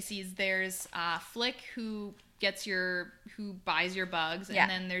the NPCs, there's Flick who buys your bugs, and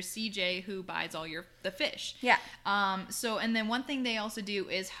then there's CJ who buys all the fish. Yeah. And then one thing they also do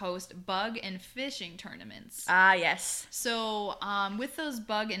is host bug and fishing tournaments. Ah, yes. So with those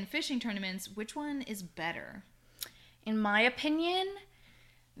bug and fishing tournaments, which one is better? In my opinion,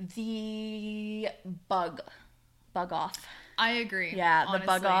 the bug off. I agree. Yeah, honestly. the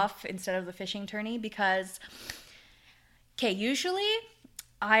bug off instead of the fishing tourney, because, okay, usually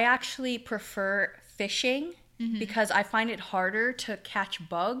I actually prefer fishing because I find it harder to catch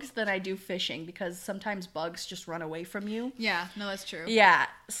bugs than I do fishing, because sometimes bugs just run away from you. Yeah, no, that's true. Yeah,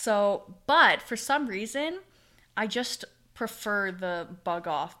 so, but for some reason, I just prefer the bug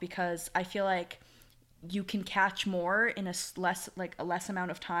off, because I feel like you can catch more in a less amount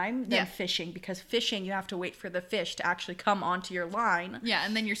of time than fishing, because fishing you have to wait for the fish to actually come onto your line. Yeah,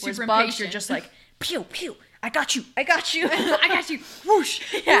 and then you're super Whereas bugs, impatient. you're just like, pew pew, I got you, I got you, whoosh,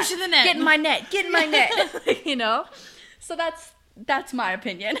 whoosh in the net. Get in my net, you know. So that's my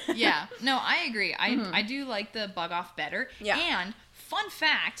opinion. Yeah, no, I agree. I do like the bug off better. Yeah. And fun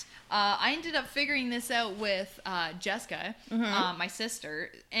fact, I ended up figuring this out with Jessica, my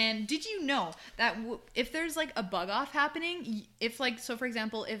sister. And did you know that if there's like a bug off happening, so for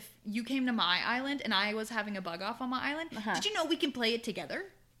example, if you came to my island and I was having a bug off on my island, did you know we can play it together?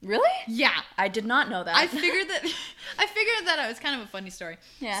 Really? Yeah. I did not know that. I figured that it was kind of a funny story.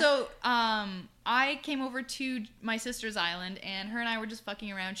 Yeah. So, I came over to my sister's island, and her and I were just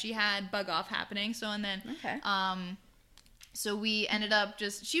fucking around. She had bug off happening, so we ended up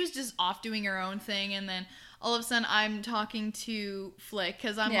she was just off doing her own thing, and then all of a sudden I'm talking to Flick,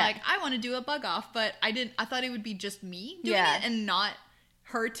 because I'm like, I want to do a bug off, but I thought it would be just me doing it and not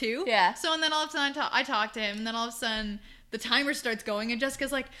her too. Yeah. So, and then all of a sudden I talk to him, and then all of a sudden the timer starts going, and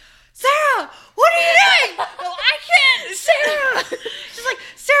Jessica's like, Sarah, what are you doing? Well, I can't. Sarah. She's like,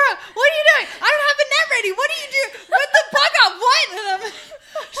 Sarah, what are you doing? I don't have a net ready. What do you do? What the bug off? What? And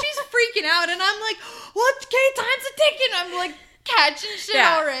she's freaking out, and I'm like, what? Okay, time's a ticking. I'm like catching shit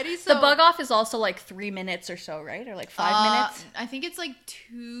already. So the bug off is also like 3 minutes or so, right? Or like 5 minutes? I think it's like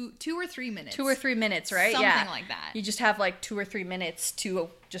two or 3 minutes. 2 or 3 minutes, right? Something like that. You just have like 2 or 3 minutes to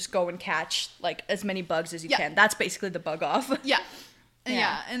just go and catch like as many bugs as you can. That's basically the bug off. Yeah.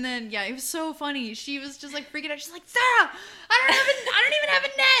 Yeah, and then it was so funny. She was just like freaking out. She's like, Sarah, I don't even have a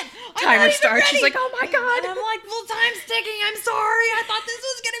net. Timer starts. She's like, oh my god. And I'm like, well, time's ticking. I'm sorry. I thought this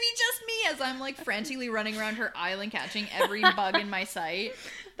was gonna be just me. As as I'm like frantically running around her island catching every bug in my sight.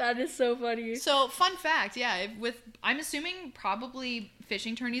 That is so funny. So, fun fact, yeah, I'm assuming probably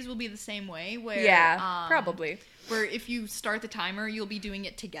fishing tourneys will be the same way, where probably. Where if you start the timer, you'll be doing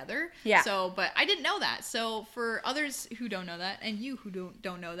it together. Yeah. So, but I didn't know that. So, for others who don't know that, and you who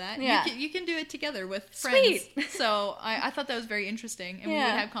don't know that, you can do it together with friends. Sweet. So, I thought that was very interesting, and we would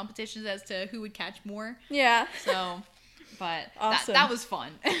have competitions as to who would catch more. Yeah. So, but awesome. that was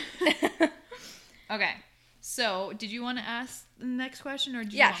fun. Okay. So, did you want to ask the next question, or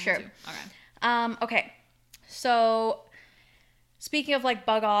do you want sure. me to? Okay. Okay. So, speaking of like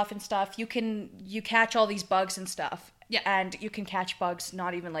bug off and stuff, you catch all these bugs and stuff. Yeah. And you can catch bugs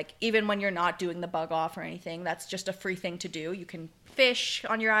not even when you're not doing the bug off or anything. That's just a free thing to do. You can fish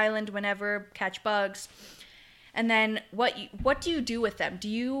on your island whenever, catch bugs. And then what do you do with them? Do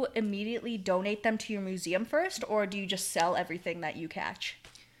you immediately donate them to your museum first, or do you just sell everything that you catch?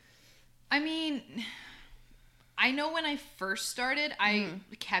 I mean, I know when I first started, I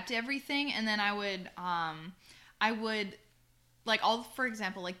kept everything, and then I would like for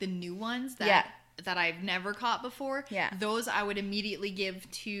example, like the new ones that I've never caught before. Yeah. Those I would immediately give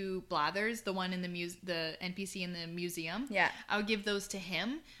to Blathers, the one in the NPC in the museum. Yeah. I would give those to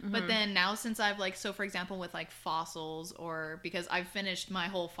him. Mm-hmm. But then now since I've so for example with like fossils, or because I've finished my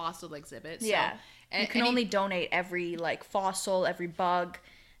whole fossil exhibit. So you can only donate every like fossil, every bug,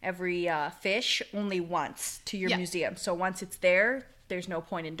 every fish only once to your museum. So once it's there's no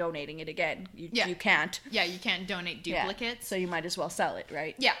point in donating it again. You can't. Yeah, you can't donate duplicates. So you might as well sell it,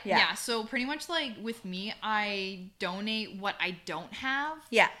 right? Yeah. So pretty much like with me, I donate what I don't have.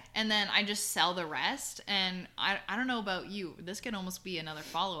 Yeah. And then I just sell the rest. And I don't know about you. This could almost be another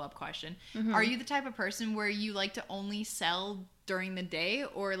follow-up question. Mm-hmm. Are you the type of person where you like to only sell during the day,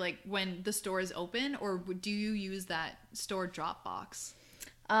 or like when the store is open, or do you use that store drop box?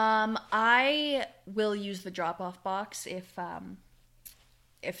 I will use the drop-off box if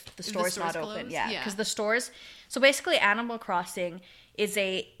the store's not open. Yeah, because the stores... So basically, Animal Crossing is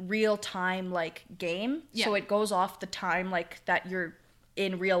a real-time, like, game. Yeah. So it goes off the time, like, that you're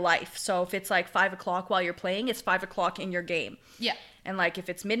in real life. So if it's, like, 5 o'clock while you're playing, it's 5 o'clock in your game. Yeah. And, like, if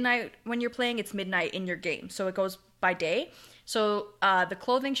it's midnight when you're playing, it's midnight in your game. So it goes by day. So the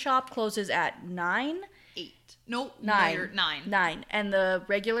clothing shop closes at 9... 8. Nope. 9. 9. And the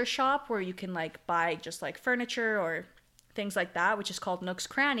regular shop where you can, like, buy just, like, furniture or... things like that, which is called Nook's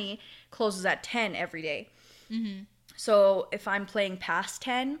Cranny, closes at 10 every day. Mm-hmm. So if I'm playing past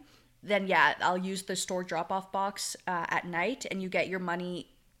 10, then I'll use the store drop-off box at night, and you get your money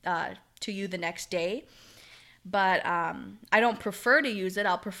to you the next day. But I don't prefer to use it.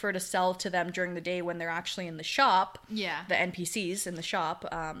 I'll prefer to sell to them during the day when they're actually in the shop. Yeah. The NPCs in the shop.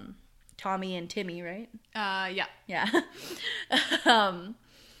 Tommy and Timmy, right? Yeah. Yeah.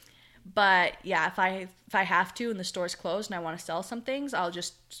 But yeah, if I have to and the store's closed and I want to sell some things, I'll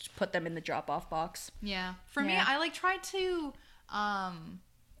just put them in the drop-off box. Yeah. For me, I like try to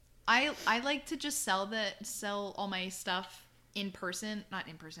I like to just sell all my stuff not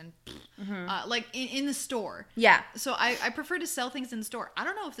in person, like in the store. Yeah. So I prefer to sell things in the store. I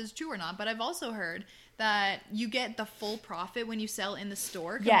don't know if this is true or not, but I've also heard that you get the full profit when you sell in the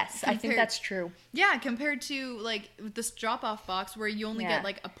store. Yes, I think that's true. Yeah, compared to like this drop-off box where you only get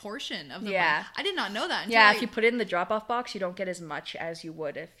like a portion of the money. I did not know that. If you put it in the drop-off box, you don't get as much as you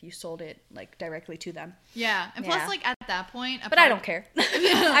would if you sold it like directly to them. Yeah, and plus like at that point... But I don't care.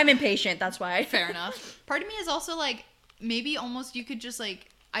 I'm impatient, that's why. Fair enough. Part of me is also like, maybe almost you could just like...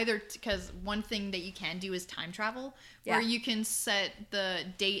 Either because one thing that you can do is time travel, where you can set the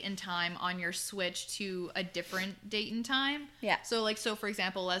date and time on your Switch to a different date and time. Yeah. So for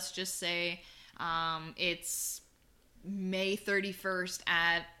example, let's just say it's May 31st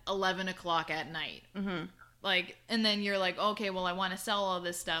at 11 o'clock at night. Mm-hmm. Like, and then you're like, okay, well, I want to sell all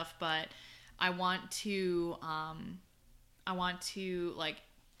this stuff, but I want to like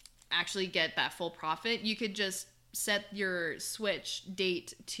actually get that full profit. You could just set your Switch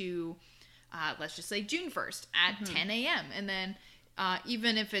date to, let's just say June 1st at 10 a.m. And then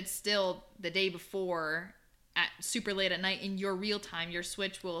even if it's still the day before at super late at night in your real time, your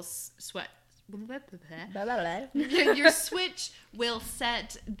Switch will your Switch will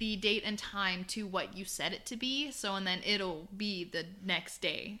set the date and time to what you set it to be. So, and then it'll be the next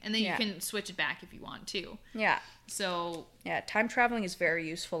day. And then you can switch it back if you want to. Yeah. So... yeah, time traveling is very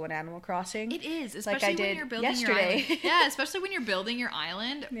useful in Animal Crossing. It is, especially when you're building your island. Yeah, especially when you're building your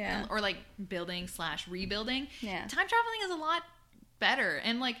island. Yeah. Or like building/rebuilding. Yeah. Time traveling is a lot better.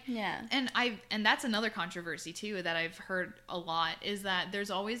 And like... yeah. And that's another controversy too that I've heard a lot, is that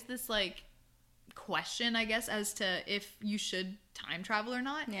there's always this like... question, I guess, as to if you should time travel or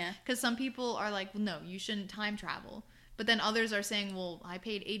not. Yeah. Because some people are like, well, no, you shouldn't time travel. But then others are saying, well, I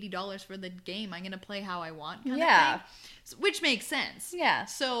paid $80 for the game. I'm going to play how I want. Kind of thing. So, which makes sense. Yeah.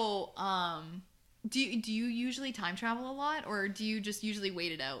 So, do you usually time travel a lot, or do you just usually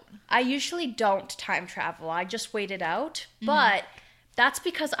wait it out? I usually don't time travel. I just wait it out. But that's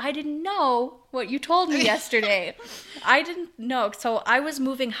because I didn't know what you told me yesterday. I didn't know. So I was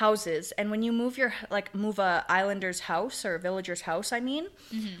moving houses, and when you move move a islander's house or a villager's house,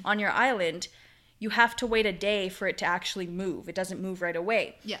 on your island, you have to wait a day for it to actually move. It doesn't move right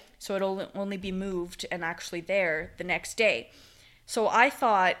away. Yeah. So it'll only be moved and actually there the next day. So I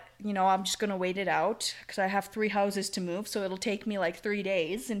thought, I'm just going to wait it out because I have 3 houses to move. So it'll take me like 3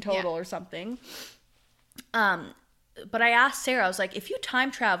 days in total or something. But I asked Sarah, I was like, if you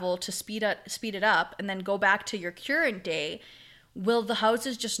time travel to speed it up and then go back to your current day, will the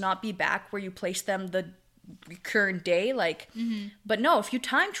houses just not be back where you placed them the current day? But no, if you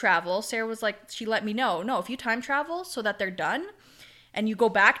time travel, Sarah was like, she let me know, no, if you time travel so that they're done and you go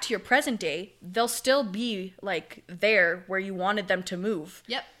back to your present day, they'll still be like there where you wanted them to move.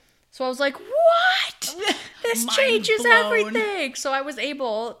 Yep. So I was like, what? This changes blown. everything. So I was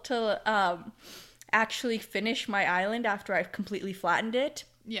able to actually finish my island after I completely flattened it.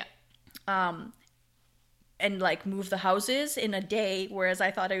 Yeah. And like move the houses in a day, whereas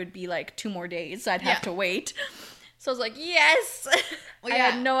I thought it would be like 2 more days. I'd have to wait. So I was like, yes! Well, I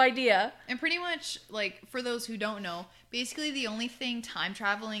had no idea. And pretty much, like, for those who don't know, basically the only thing time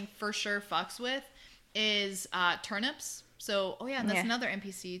traveling for sure fucks with is turnips. So, that's another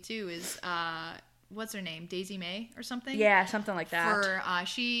NPC too, is, what's her name? Daisy May or something? Yeah, something like that. For,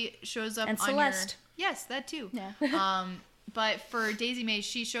 she shows up and on Celeste. Yes, that too. Yeah. But for Daisy May,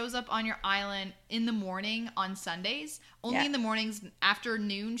 she shows up on your island in the morning on Sundays. Only in the mornings. After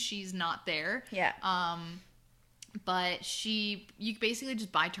noon, she's not there. Yeah. But you basically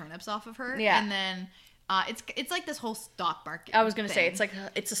just buy turnips off of her. Yeah. And then it's like this whole stock market. I was gonna say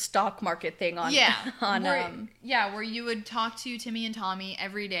it's a stock market thing on where you would talk to Timmy and Tommy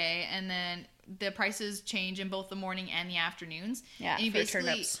every day, and then the prices change in both the morning and the afternoons. Yeah, and you for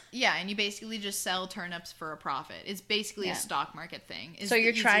turnips. Yeah, and you basically just sell turnips for a profit. It's basically a stock market thing. So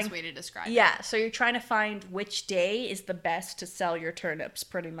you're easiest way to describe it. Yeah, so you're trying to find which day is the best to sell your turnips,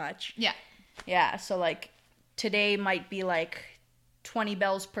 pretty much. Yeah. Yeah, so like today might be like 20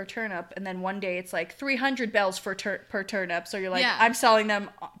 bells per turnip, and then one day it's like 300 bells per turnip. So you're like, I'm selling them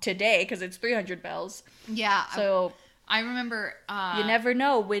today because it's 300 bells. Yeah. So I remember you never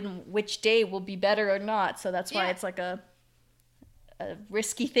know which day will be better or not, so that's why it's like a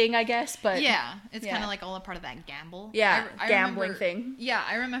risky thing, I guess. But it's kind of like all a part of that gamble. Yeah, I gambling remember, thing. Yeah,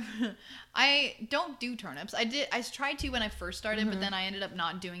 I remember. I don't do turnips. I tried to when I first started, but then I ended up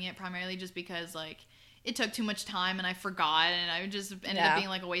not doing it primarily just because like it took too much time and I forgot, and I just ended up being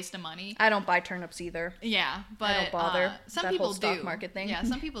like a waste of money. I don't buy turnips either. Yeah, but I don't bother. Some that people whole stock do. market thing. Yeah,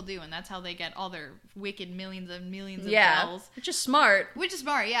 some people do, and that's how they get all their wicked millions and millions of Yeah, bells. which is smart. Which is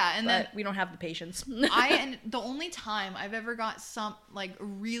smart, yeah. And then we don't have the patience. and the only time I've ever got some like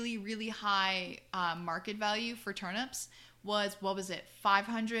really, really high market value for turnips was, what was it,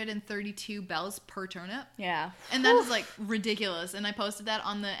 532 bells per turnip. Yeah. And that is like ridiculous. And I posted that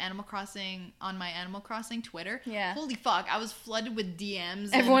on my Animal Crossing Twitter. Yeah. Holy fuck, I was flooded with DMs.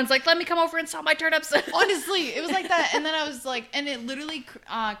 Everyone's like, let me come over and sell my turnips. Honestly, it was like that. And then I was like, and it literally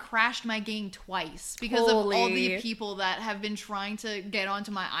crashed my game twice because of all the people that have been trying to get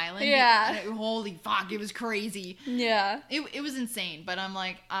onto my island. Yeah. Holy fuck, it was crazy. Yeah. It was insane. But I'm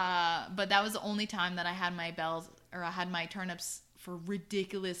like, but that was the only time that I had my bells, or I had my turnips for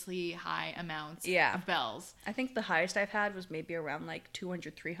ridiculously high amounts of bells. I think the highest I've had was maybe around like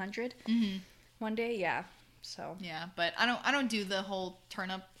 200, 300 one day. Yeah. So. Yeah, but I don't do the whole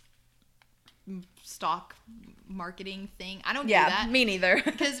turnip stock marketing thing. I don't do that. Me neither.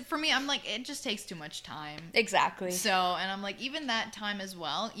 Because for me, I'm like, it just takes too much time. Exactly. So, and I'm like, even that time as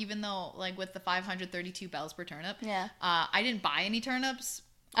well, even though like with the 532 bells per turnip, I didn't buy any turnips.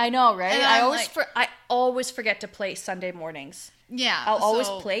 I know, right? And I always forget to play Sunday mornings. Yeah. I'll always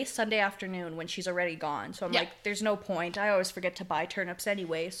play Sunday afternoon when she's already gone. So I'm like, there's no point. I always forget to buy turnips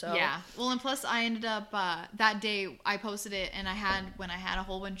anyway, so. Yeah. Well, and plus I ended up, that day I posted it, and when I had a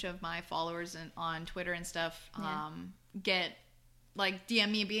whole bunch of my followers on Twitter and stuff, get, like,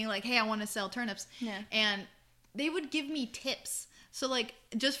 DM me being like, hey, I want to sell turnips. Yeah. And they would give me tips. So, like,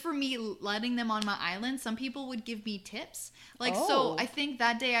 just for me letting them on my island, some people would give me tips. Like, so I think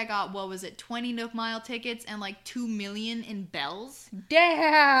that day I got, 20 Nook Mile tickets and, like, 2 million in bells.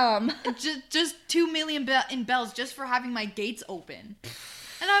 Damn! Just 2 million in bells just for having my gates open.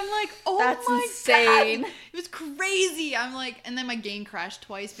 And I'm like, oh That's my insane. God. It was crazy. I'm like, and then my game crashed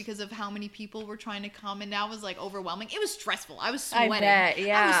twice because of how many people were trying to come, and that was like overwhelming. It was stressful. I was sweating. I bet,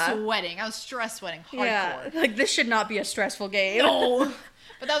 yeah. I was sweating. I was stress sweating hardcore. Yeah, like this should not be a stressful game. No.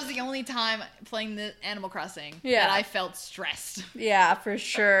 But that was the only time playing the Animal Crossing that I felt stressed. Yeah, for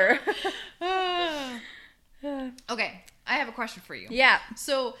sure. Okay, I have a question for you. Yeah.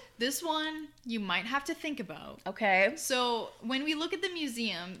 So this one you might have to think about. Okay. So when we look at the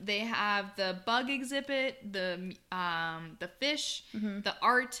museum, they have the bug exhibit, the fish, the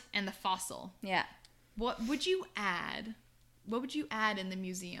art, and the fossil. Yeah. What would you add? What would you add in the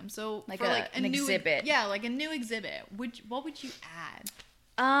museum? So Like for an new exhibit. Yeah, like a new exhibit. What would you add?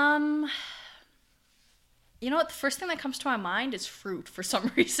 You know what? The first thing that comes to my mind is fruit for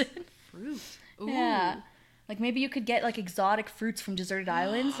some reason. Fruit. Ooh. Yeah. Like maybe you could get like exotic fruits from deserted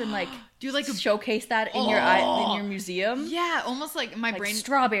islands and like do like showcase that in your museum. Yeah, almost like my Like brain.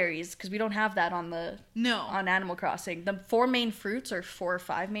 strawberries, because we don't have that on No. Animal Crossing. The 4 or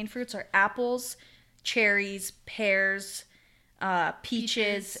 5 main fruits are apples, cherries, pears,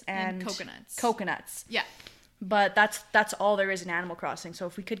 peaches, and coconuts. Yeah. But that's all there is in Animal Crossing. So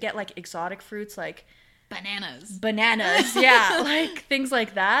if we could get like exotic fruits like bananas, yeah, like things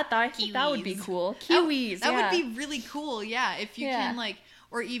like that, I think that would be cool. Kiwis, that would be really cool. Yeah, if you can like,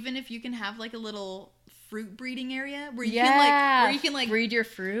 or even if you can have like a little fruit breeding area where you can like breed your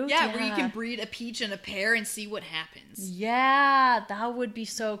fruit. Yeah, where you can breed a peach and a pear and see what happens. Yeah, that would be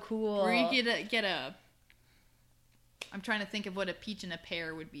so cool. Where you get a. I'm trying to think of what a peach and a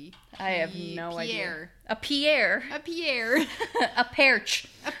pear would be. I have no idea. A Pierre. A perch.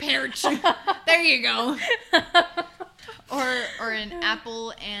 A perch. There you go. Or an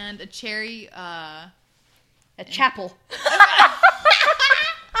apple and a cherry. A chapel.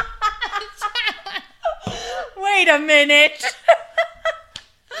 Wait a minute.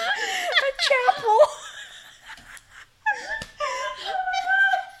 A chapel.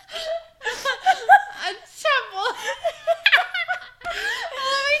 A chapel.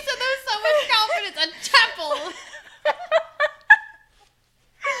 Oh, he said there was so much confidence. A chapel.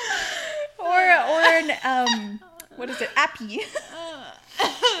 Or an what is it? Appy.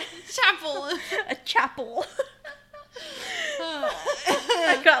 Chapel. A chapel.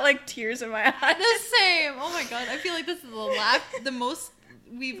 I got like tears in my eyes. The same. Oh my god. I feel like this is the most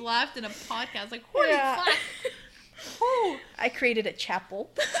we've laughed in a podcast. Like, holy fuck. I created a chapel.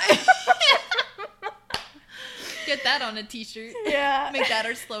 Get that on a t-shirt. Yeah. Make that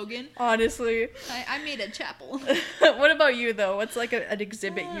our slogan. Honestly. I made a chapel. What about you though? What's like an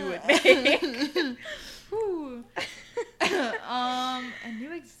exhibit you would make? A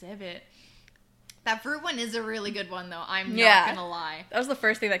new exhibit. That fruit one is a really good one though. I'm not gonna lie. That was the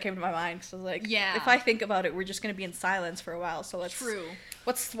first thing that came to my mind. So like, if I think about it, we're just gonna be in silence for a while. So let's. True.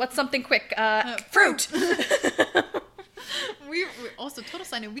 What's something quick? Fruit. we also total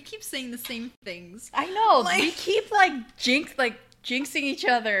side note. We keep saying the same things. I know. Like, we keep jinxing each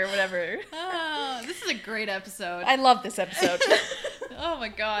other or whatever. This is a great episode. I love this episode. Oh my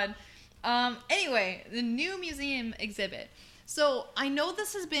god. Anyway, the new museum exhibit. So I know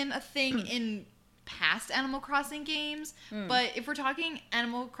this has been a thing in past Animal Crossing games, but if we're talking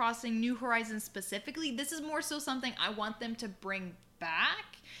Animal Crossing New Horizons specifically, this is more so something I want them to bring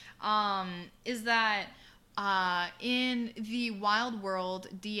back. Is that in the Wild World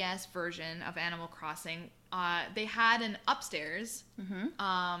DS version of Animal Crossing, they had an upstairs,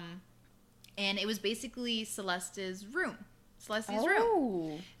 and it was basically Celeste's room.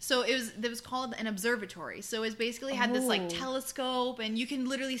 So it was called an observatory. So it basically had this like telescope, and you can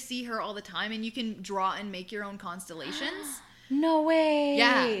literally see her all the time, and you can draw and make your own constellations. No way.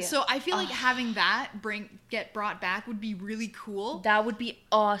 Yeah. So I feel like having that get brought back would be really cool. That would be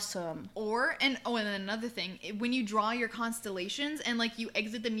awesome. And then another thing, when you draw your constellations and like you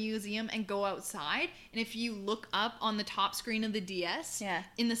exit the museum and go outside, and if you look up on the top screen of the DS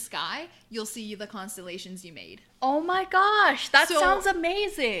in the sky, you'll see the constellations you made. Oh my gosh, that sounds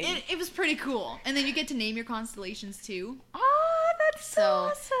amazing. It was pretty cool. And then you get to name your constellations too. Oh, that's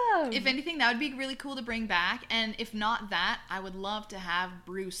so awesome. If anything, that would be really cool to bring back. And if not that, I would love to have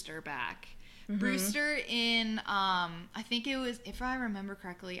Brewster back. Brewster in, I think it was, if I remember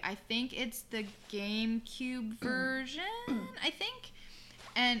correctly, I think it's the GameCube version, I think.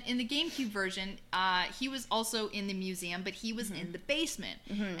 And in the GameCube version, he was also in the museum, but he was in the basement.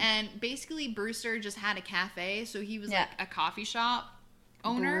 And basically, Brewster just had a cafe, so he was like a coffee shop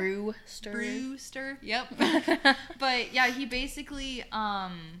owner. Brewster. Yep. But yeah, he basically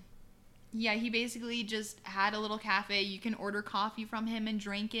Yeah, he basically just had a little cafe. You can order coffee from him and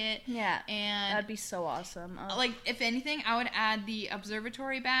drink it. Yeah, and that'd be so awesome. like, if anything, I would add the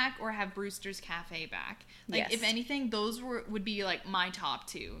observatory back or have Brewster's Cafe back. Like, Yes. if anything, those would be like my top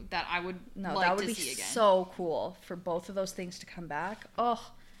two that I would No, like that would to be see again. so cool for both of those things to come back.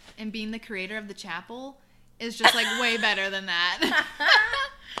 Oh, And being the creator of the chapel is just like way better than that.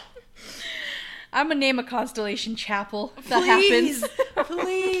 I'm gonna name a constellation chapel. If that Please, happens.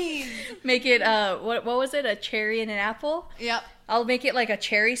 please. Make it what was it? A cherry and an apple? Yep, I'll make it like a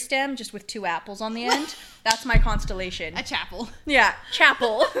cherry stem just with 2 apples on the end. That's my constellation. a chapel. Yeah,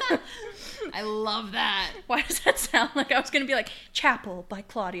 chapel. I love that. Why does that sound like I was gonna be like Chapel by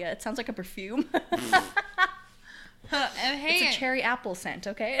Claudia? It sounds like a perfume. And hey, It's a cherry apple scent,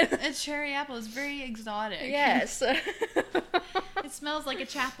 okay? a cherry apple is very exotic. Yes. It smells like a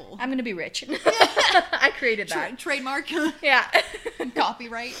chapel. I'm gonna be rich. I created that. Trademark. Yeah.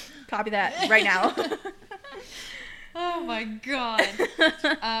 Copyright. Copy that right now. Oh my god.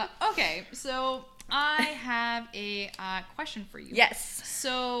 Okay, so I have a question for you. Yes.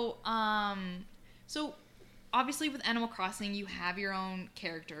 So, so obviously with Animal Crossing, you have your own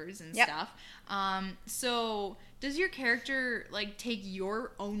characters and Yep. stuff. So does your character like take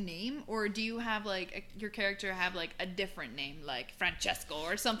your own name, or do you have like your character have like a different name, like Francesco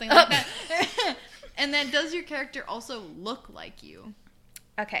or something like that? And then does your character also look like you?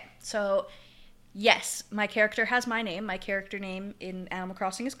 Okay, so yes, my character has my name. My character name in Animal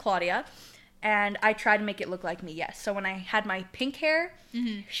Crossing is Claudia, and I try to make it look like me, yes. So when I had my pink hair,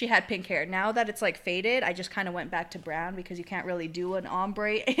 she had pink hair. Now that it's like faded, I just kind of went back to brown because you can't really do an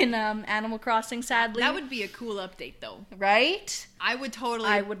ombre in Animal Crossing, sadly. That would be a cool update, though. Right? I would totally.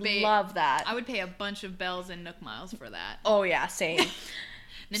 I would love that. I would pay a bunch of bells and Nook miles for that. Oh yeah, same.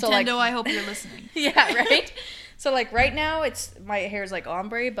 Nintendo, So, like- I hope you're listening. Yeah, right? So like right now it's my hair is like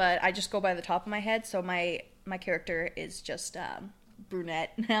ombre, but I just go by the top of my head, so my character is just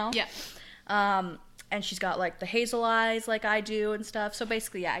brunette now. Yeah. And she's got like the hazel eyes like I do and stuff. So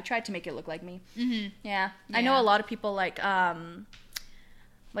basically, yeah, I tried to make it look like me. Mm-hmm. Yeah. I know Yeah. a lot of people like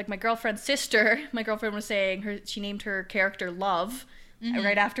my girlfriend's sister. My girlfriend was saying she named her character Love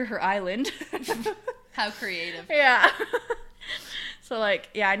right after her island. How creative. Yeah. So like,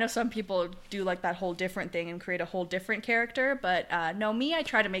 yeah, I know some people do like that whole different thing and create a whole different character, but no, me, I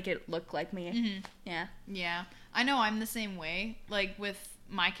try to make it look like me. Mm-hmm. Yeah. Yeah. I know I'm the same way. Like with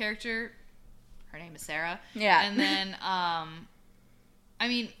my character, her name is Sarah. Yeah. And then, I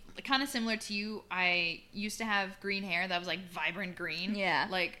mean, kind of similar to you, I used to have green hair that was like vibrant green. Yeah.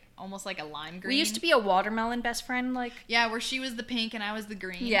 Like almost like a lime green. We used to be a watermelon best friend, like. Yeah, where she was the pink and I was the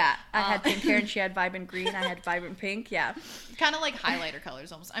green. Yeah, I had pink hair and she had vibrant green. I had vibrant pink. Yeah. Kind of like highlighter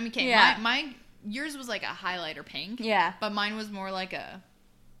colors almost. I mean, okay, Yeah. yours was like a highlighter pink. Yeah. But mine was more like a.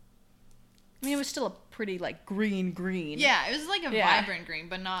 I mean, it was still a pretty like green. Yeah, it was like a Yeah. vibrant green,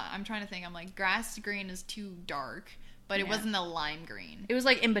 but not. I'm trying to think. I'm like grass green is too dark, but it Yeah. wasn't a lime green. It was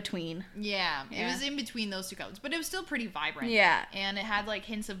like in between. Yeah, it Yeah. was in between those two colors, but it was still pretty vibrant. Yeah. and it had like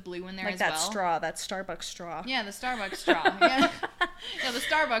hints of blue in there Like as that well. straw, that Starbucks straw. Yeah, the Starbucks straw. Yeah, yeah, the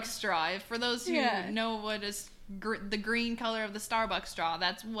Starbucks straw. For those who Yeah. know what is the green color of the Starbucks straw,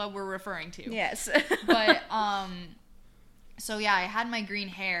 that's what we're referring to. Yes. But so yeah, I had my green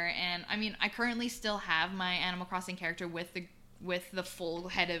hair, and I mean, I currently still have my Animal Crossing character with the full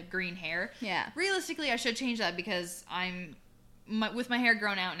head of green hair. Yeah. Realistically, I should change that because with my hair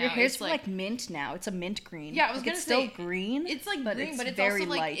grown out now. Your hair's it's like mint now. It's a mint green. Yeah, I was Like, gonna it's say, still green. it's like but green, it's but it's very also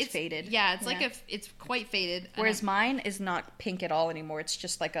like light it's faded. Yeah, it's like it's quite faded. and Whereas mine is not pink at all anymore. It's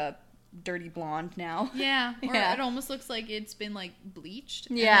just like a dirty blonde now. yeah, or Yeah. it almost looks like it's been like bleached.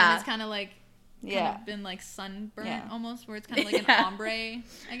 And Yeah. then it's kind of like Yeah. of been like sunburned Yeah. almost, where it's kind of like an Yeah. ombre,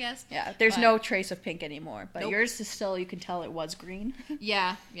 I guess. Yeah, there's But- no trace of pink anymore. But Nope. yours is still, you can tell it was green.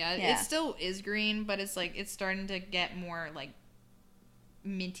 Yeah, Yeah. it still is green, but it's like it's starting to get more like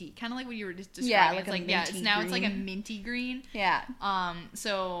minty, kind of like what you were just describing. Yeah, like it's a like it's minty now it's like a green. minty green. Yeah.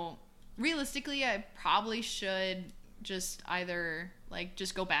 So realistically, I probably should just either like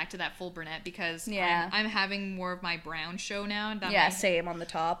just go back to that full brunette because Yeah. I'm having more of my brown show now. That Yeah, my- same on the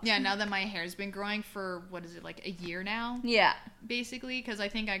top. yeah, now that my hair's been growing for what is it, like a year now, Yeah. basically, because I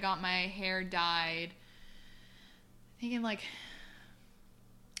think I got my hair dyed. Thinking like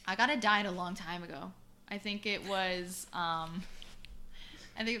I got it dyed a long time ago. I think it was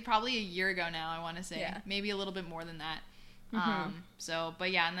I think probably a year ago now, I want to say. Yeah. Maybe a little bit more than that. Mhm. So,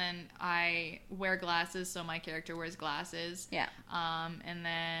 but yeah, and then I wear glasses, so my character wears glasses. Yeah. And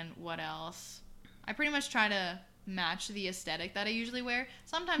then what else? I pretty much try to match the aesthetic that I usually wear.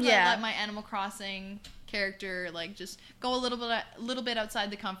 Sometimes I Yeah. let my Animal Crossing character, like just go a little bit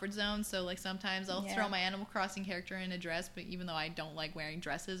outside the comfort zone. So like sometimes I'll throw my Animal Crossing character in a dress, but even though I don't like wearing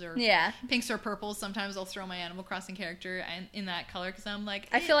dresses or pinks or purples, sometimes I'll throw my Animal Crossing character in that color because I'm like,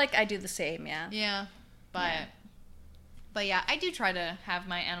 I feel like I do the same. Yeah, but yeah, I do try to have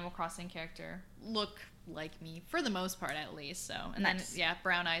my Animal Crossing character look like me for the most part, at least. So, and then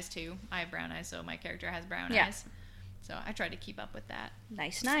brown eyes too. I have brown eyes, so my character has brown eyes. So I try to keep up with that.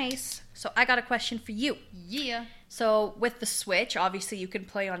 Nice. So I got a question for you. Yeah. So with the Switch, obviously you can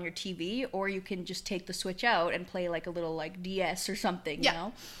play on your TV, or you can just take the Switch out and play like a little like DS or something. You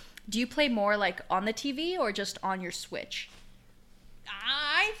know? Do you play more like on the TV or just on your Switch?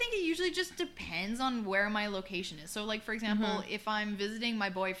 I think it usually just depends on where my location is. So, like, for example, if I'm visiting my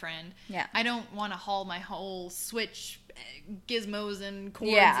boyfriend, I don't want to haul my whole Switch gizmos and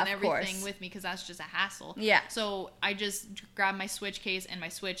cords and everything with me because that's just a hassle. Yeah. So, I just grab my Switch case and my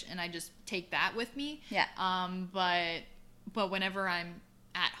Switch and I just take that with me. Yeah. But whenever I'm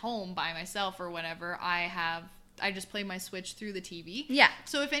at home by myself or whatever, I just play my Switch through the TV. Yeah.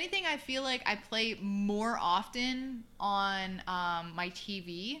 So if anything, I feel like I play more often on my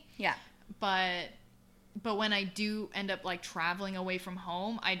TV. Yeah. But when I do end up like traveling away from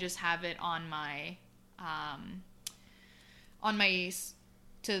home, I just have it on my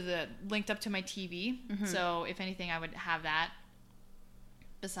linked up to my TV. So if anything, I would have that.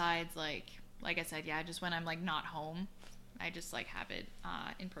 Besides, like I said, just when I'm like not home, I just like have it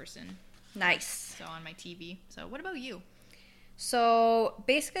in person. Nice. So on my TV. So what about you? So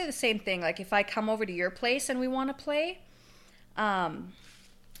basically the same thing. Like if I come over to your place and we want to play, I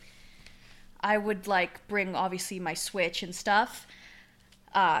would like bring obviously my Switch and stuff,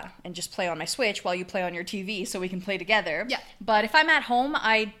 and just play on my Switch while you play on your TV so we can play together. Yeah. But if I'm at home,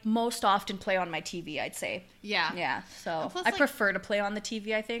 I most often play on my TV, I'd say. Yeah. Yeah. So plus, I prefer to play on the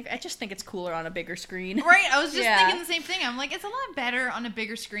TV, I think. I just think it's cooler on a bigger screen. Right. I was just thinking the same thing. I'm like, it's a lot better on a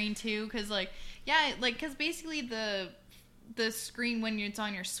bigger screen too. Cause cause basically the screen when it's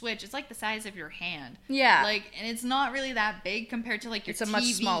on your Switch, it's like the size of your hand. Yeah. Like, and it's not really that big compared to like your TV. It's a much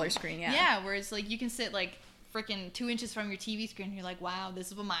smaller screen. Yeah. Yeah. Whereas like you can sit like freaking 2 inches from your TV screen and you're like, wow, this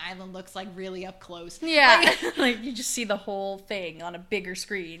is what my island looks like really up close. Yeah. Like you just see the whole thing on a bigger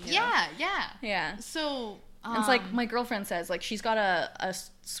screen. You know? Yeah. So it's like my girlfriend says, like she's got a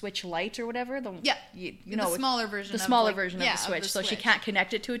Switch Lite or whatever. The smaller version. The smaller version of the Switch. So she can't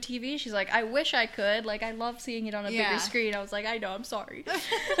connect it to a TV. She's like, I wish I could. Like I love seeing it on a bigger screen. I was like, I know. I'm sorry.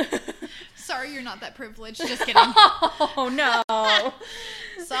 Sorry, you're not that privileged. Just kidding. Oh no.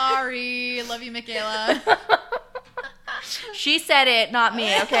 Sorry. Love you, Michaela. She said it, not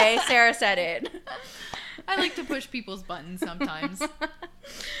me. Okay, Sarah said it. I like to push people's buttons sometimes.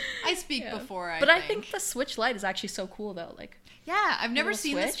 I speak before But I think the Switch Lite is actually so cool though. Like, I've never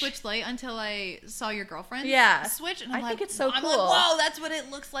seen the Switch Lite until I saw your girlfriend's Switch, and I think it's so cool. I'm like, whoa, that's what it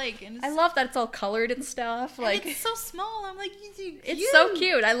looks like. And I love that it's all colored and stuff. Like, it's so small. I'm like, it's so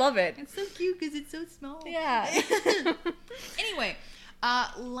cute. I love it. It's so cute because it's so small. Yeah. Anyway,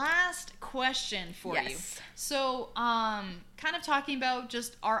 last question for you. So, kind of talking about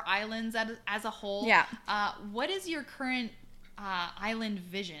just our islands as a whole. Yeah. What is your current island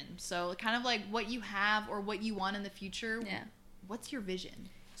vision? So, kind of like what you have or what you want in the future. Yeah. What's your vision?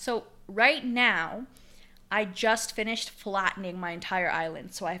 So, right now, I just finished flattening my entire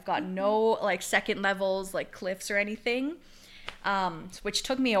island. So, I've got no like second levels, like cliffs or anything. Which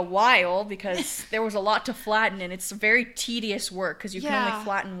took me a while because there was a lot to flatten, and it's very tedious work because you can only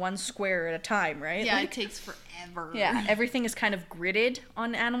flatten one square at a time, right? Yeah, it takes forever. Yeah, everything is kind of gridded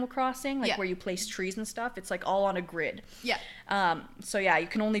on Animal Crossing, like where you place trees and stuff. It's like all on a grid. Yeah. So yeah, you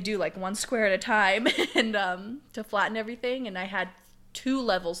can only do like one square at a time, and to flatten everything. And I had 2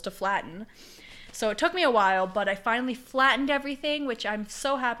 levels to flatten, so it took me a while, but I finally flattened everything, which I'm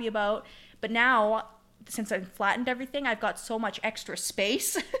so happy about. But now, since I've flattened everything, I've got so much extra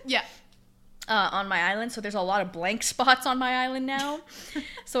space. Yeah. On my island, so there's a lot of blank spots on my island now.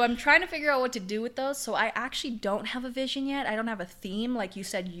 So I'm trying to figure out what to do with those. So I actually don't have a vision yet. I don't have a theme like you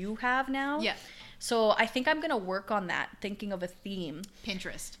said you have now. Yeah. So I think I'm going to work on that, thinking of a theme.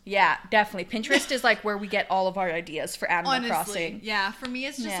 Pinterest. Yeah, definitely. Pinterest is like where we get all of our ideas for Animal Crossing. Yeah, for me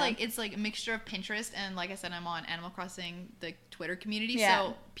it's just like, it's like a mixture of Pinterest and, like I said, I'm on Animal Crossing, the Twitter community. Yeah.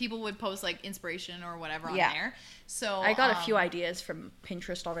 So people would post like inspiration or whatever on there. So I got a few ideas from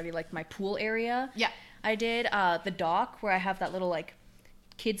Pinterest already, like my pool area. Yeah. I did the dock where I have that little like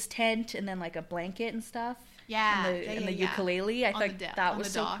kids tent and then like a blanket and stuff. Yeah. And the ukulele. I think that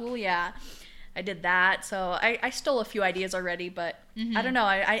was so cool. Yeah. I did that. So I stole a few ideas already, but I don't know.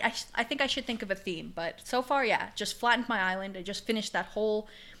 I think I should think of a theme. But so far, just flattened my island. I just finished that whole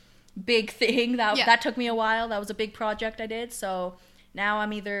big thing. Yeah. That took me a while. That was a big project I did. So now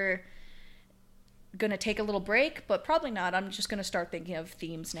I'm either gonna take a little break, but probably not. I'm just gonna start thinking of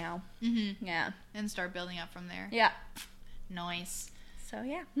themes now. Mm-hmm. Yeah. And start building up from there. Yeah. Nice. So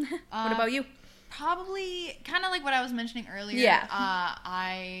yeah. What about you? Probably kind of like what I was mentioning earlier. Yeah.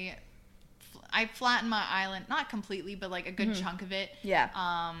 I flattened my island, not completely, but like a good chunk of it. Yeah.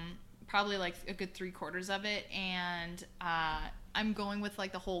 Probably like a good 3/4 of it, and I'm going with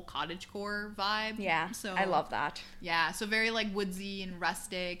like the whole cottagecore vibe. Yeah. So I love that. Yeah. So very like woodsy and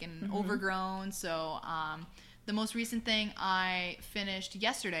rustic and overgrown. So the most recent thing I finished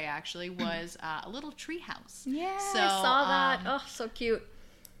yesterday actually was a little tree house. Yeah. So, I saw that. Oh, so cute.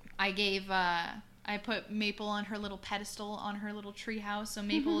 I gave I put Maple on her little pedestal on her little tree house. So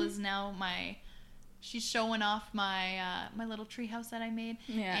Maple is now she's showing off my my little tree house that I made.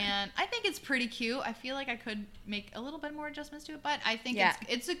 Yeah. And I think it's pretty cute. I feel like I could make a little bit more adjustments to it, but I think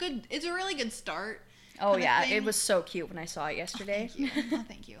it's a really good start. Oh yeah, it was so cute when I saw it yesterday. Oh,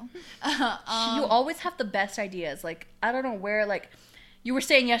 thank you. Oh, thank you. You always have the best ideas. Like, I don't know where, like, you were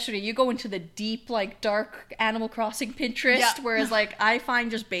saying yesterday, you go into the deep, like, dark Animal Crossing Pinterest, Yeah. whereas, like, I find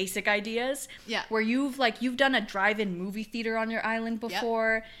just basic ideas. Yeah. Where you've done a drive-in movie theater on your island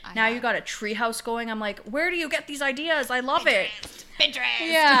before. I Now have. you got a tree house going. I'm like, where do you get these ideas? I love it. Pinterest.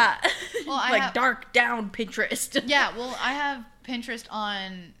 Yeah. Well, I like, have- dark down Pinterest. Yeah, well, I have Pinterest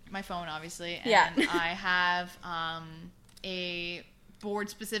on my phone, obviously, and Yeah. I have a board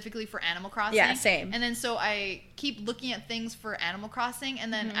specifically for Animal Crossing. Yeah, same. And then so I keep looking at things for Animal Crossing,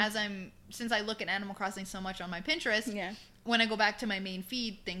 and then since I look at Animal Crossing so much on my Pinterest, Yeah. when I go back to my main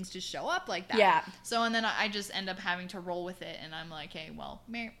feed, things just show up like that. Yeah. So, and then I just end up having to roll with it, and I'm like, hey, well,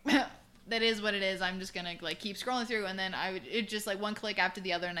 that is what it is. I'm just gonna like keep scrolling through, and then it just like one click after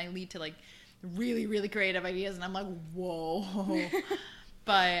the other, and I lead to like really, really creative ideas, and I'm like, whoa.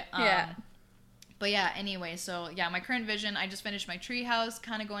 But yeah, anyway, so yeah, my current vision, I just finished my tree house,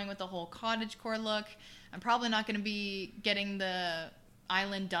 kind of going with the whole cottagecore look. I'm probably not going to be getting the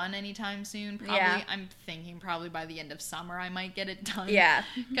island done anytime soon. Probably, Yeah. I'm thinking probably by the end of summer I might get it done. Yeah.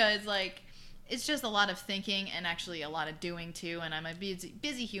 Because, like, it's just a lot of thinking and actually a lot of doing, too. And I'm a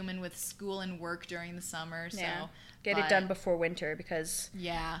busy human with school and work during the summer, so... Yeah. Get it done before winter because...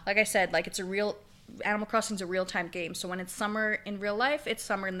 Yeah. Like I said, like, Animal Crossing's a real-time game, so when it's summer in real life, it's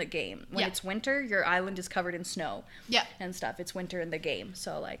summer in the game. When it's winter, your island is covered in snow. Yeah. And stuff. It's winter in the game,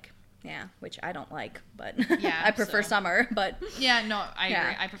 so, like, yeah, which I don't like, but Yeah, I prefer so- summer, but... Yeah, no, I Yeah.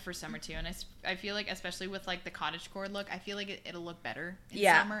 agree. I prefer summer, too. And I feel like, especially with, like, the cottagecore look, I feel like it'll look better in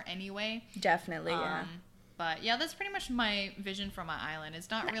Yeah. summer anyway. Definitely, yeah. But, yeah, that's pretty much my vision for my island. It's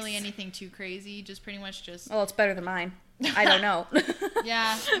not really Nice. anything too crazy, just pretty much just... Well, it's better than mine. I don't know.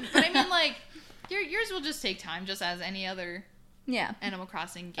 Yeah, but I mean, like, yours will just take time, just as any other Yeah. Animal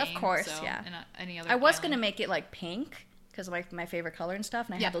Crossing game. Of course, so, yeah. And any other I was island. going to make it, like, pink, because of my favorite color and stuff,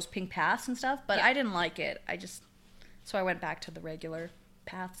 and I Yeah. had those pink paths and stuff, but Yeah. I didn't like it. So I went back to the regular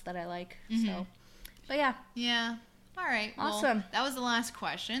paths that I like, so... But yeah. Yeah. All right. Awesome. Well, that was the last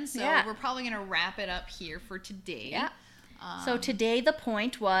question, so Yeah. we're probably going to wrap it up here for today. Yeah. So today the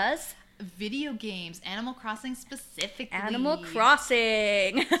point was... Video games, Animal Crossing specifically. Animal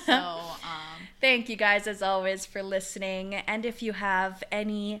Crossing. So, Thank you guys, as always, for listening. And if you have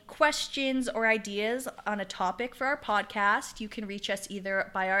any questions or ideas on a topic for our podcast, you can reach us either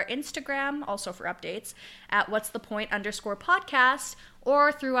by our Instagram, also for updates, at whatsthepoint_podcast,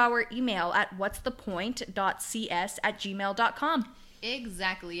 or through our email at whatsthepoint.cs@gmail.com.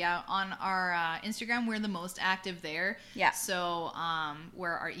 exactly. Yeah. On our Instagram, we're the most active there. Yeah. So,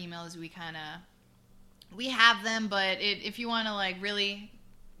 where our emails, we have them, but if you want to like really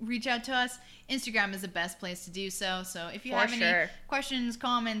reach out to us, Instagram is the best place to do so. So if you For have sure. any questions,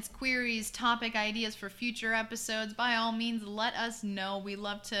 comments, queries, topic ideas for future episodes, by all means, let us know. We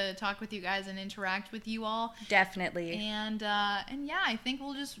love to talk with you guys and interact with you all. Definitely. And yeah, I think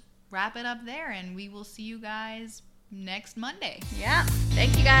we'll just wrap it up there, and we will see you guys next Monday. Yeah.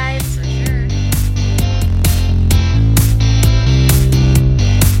 Thank you guys. For sure.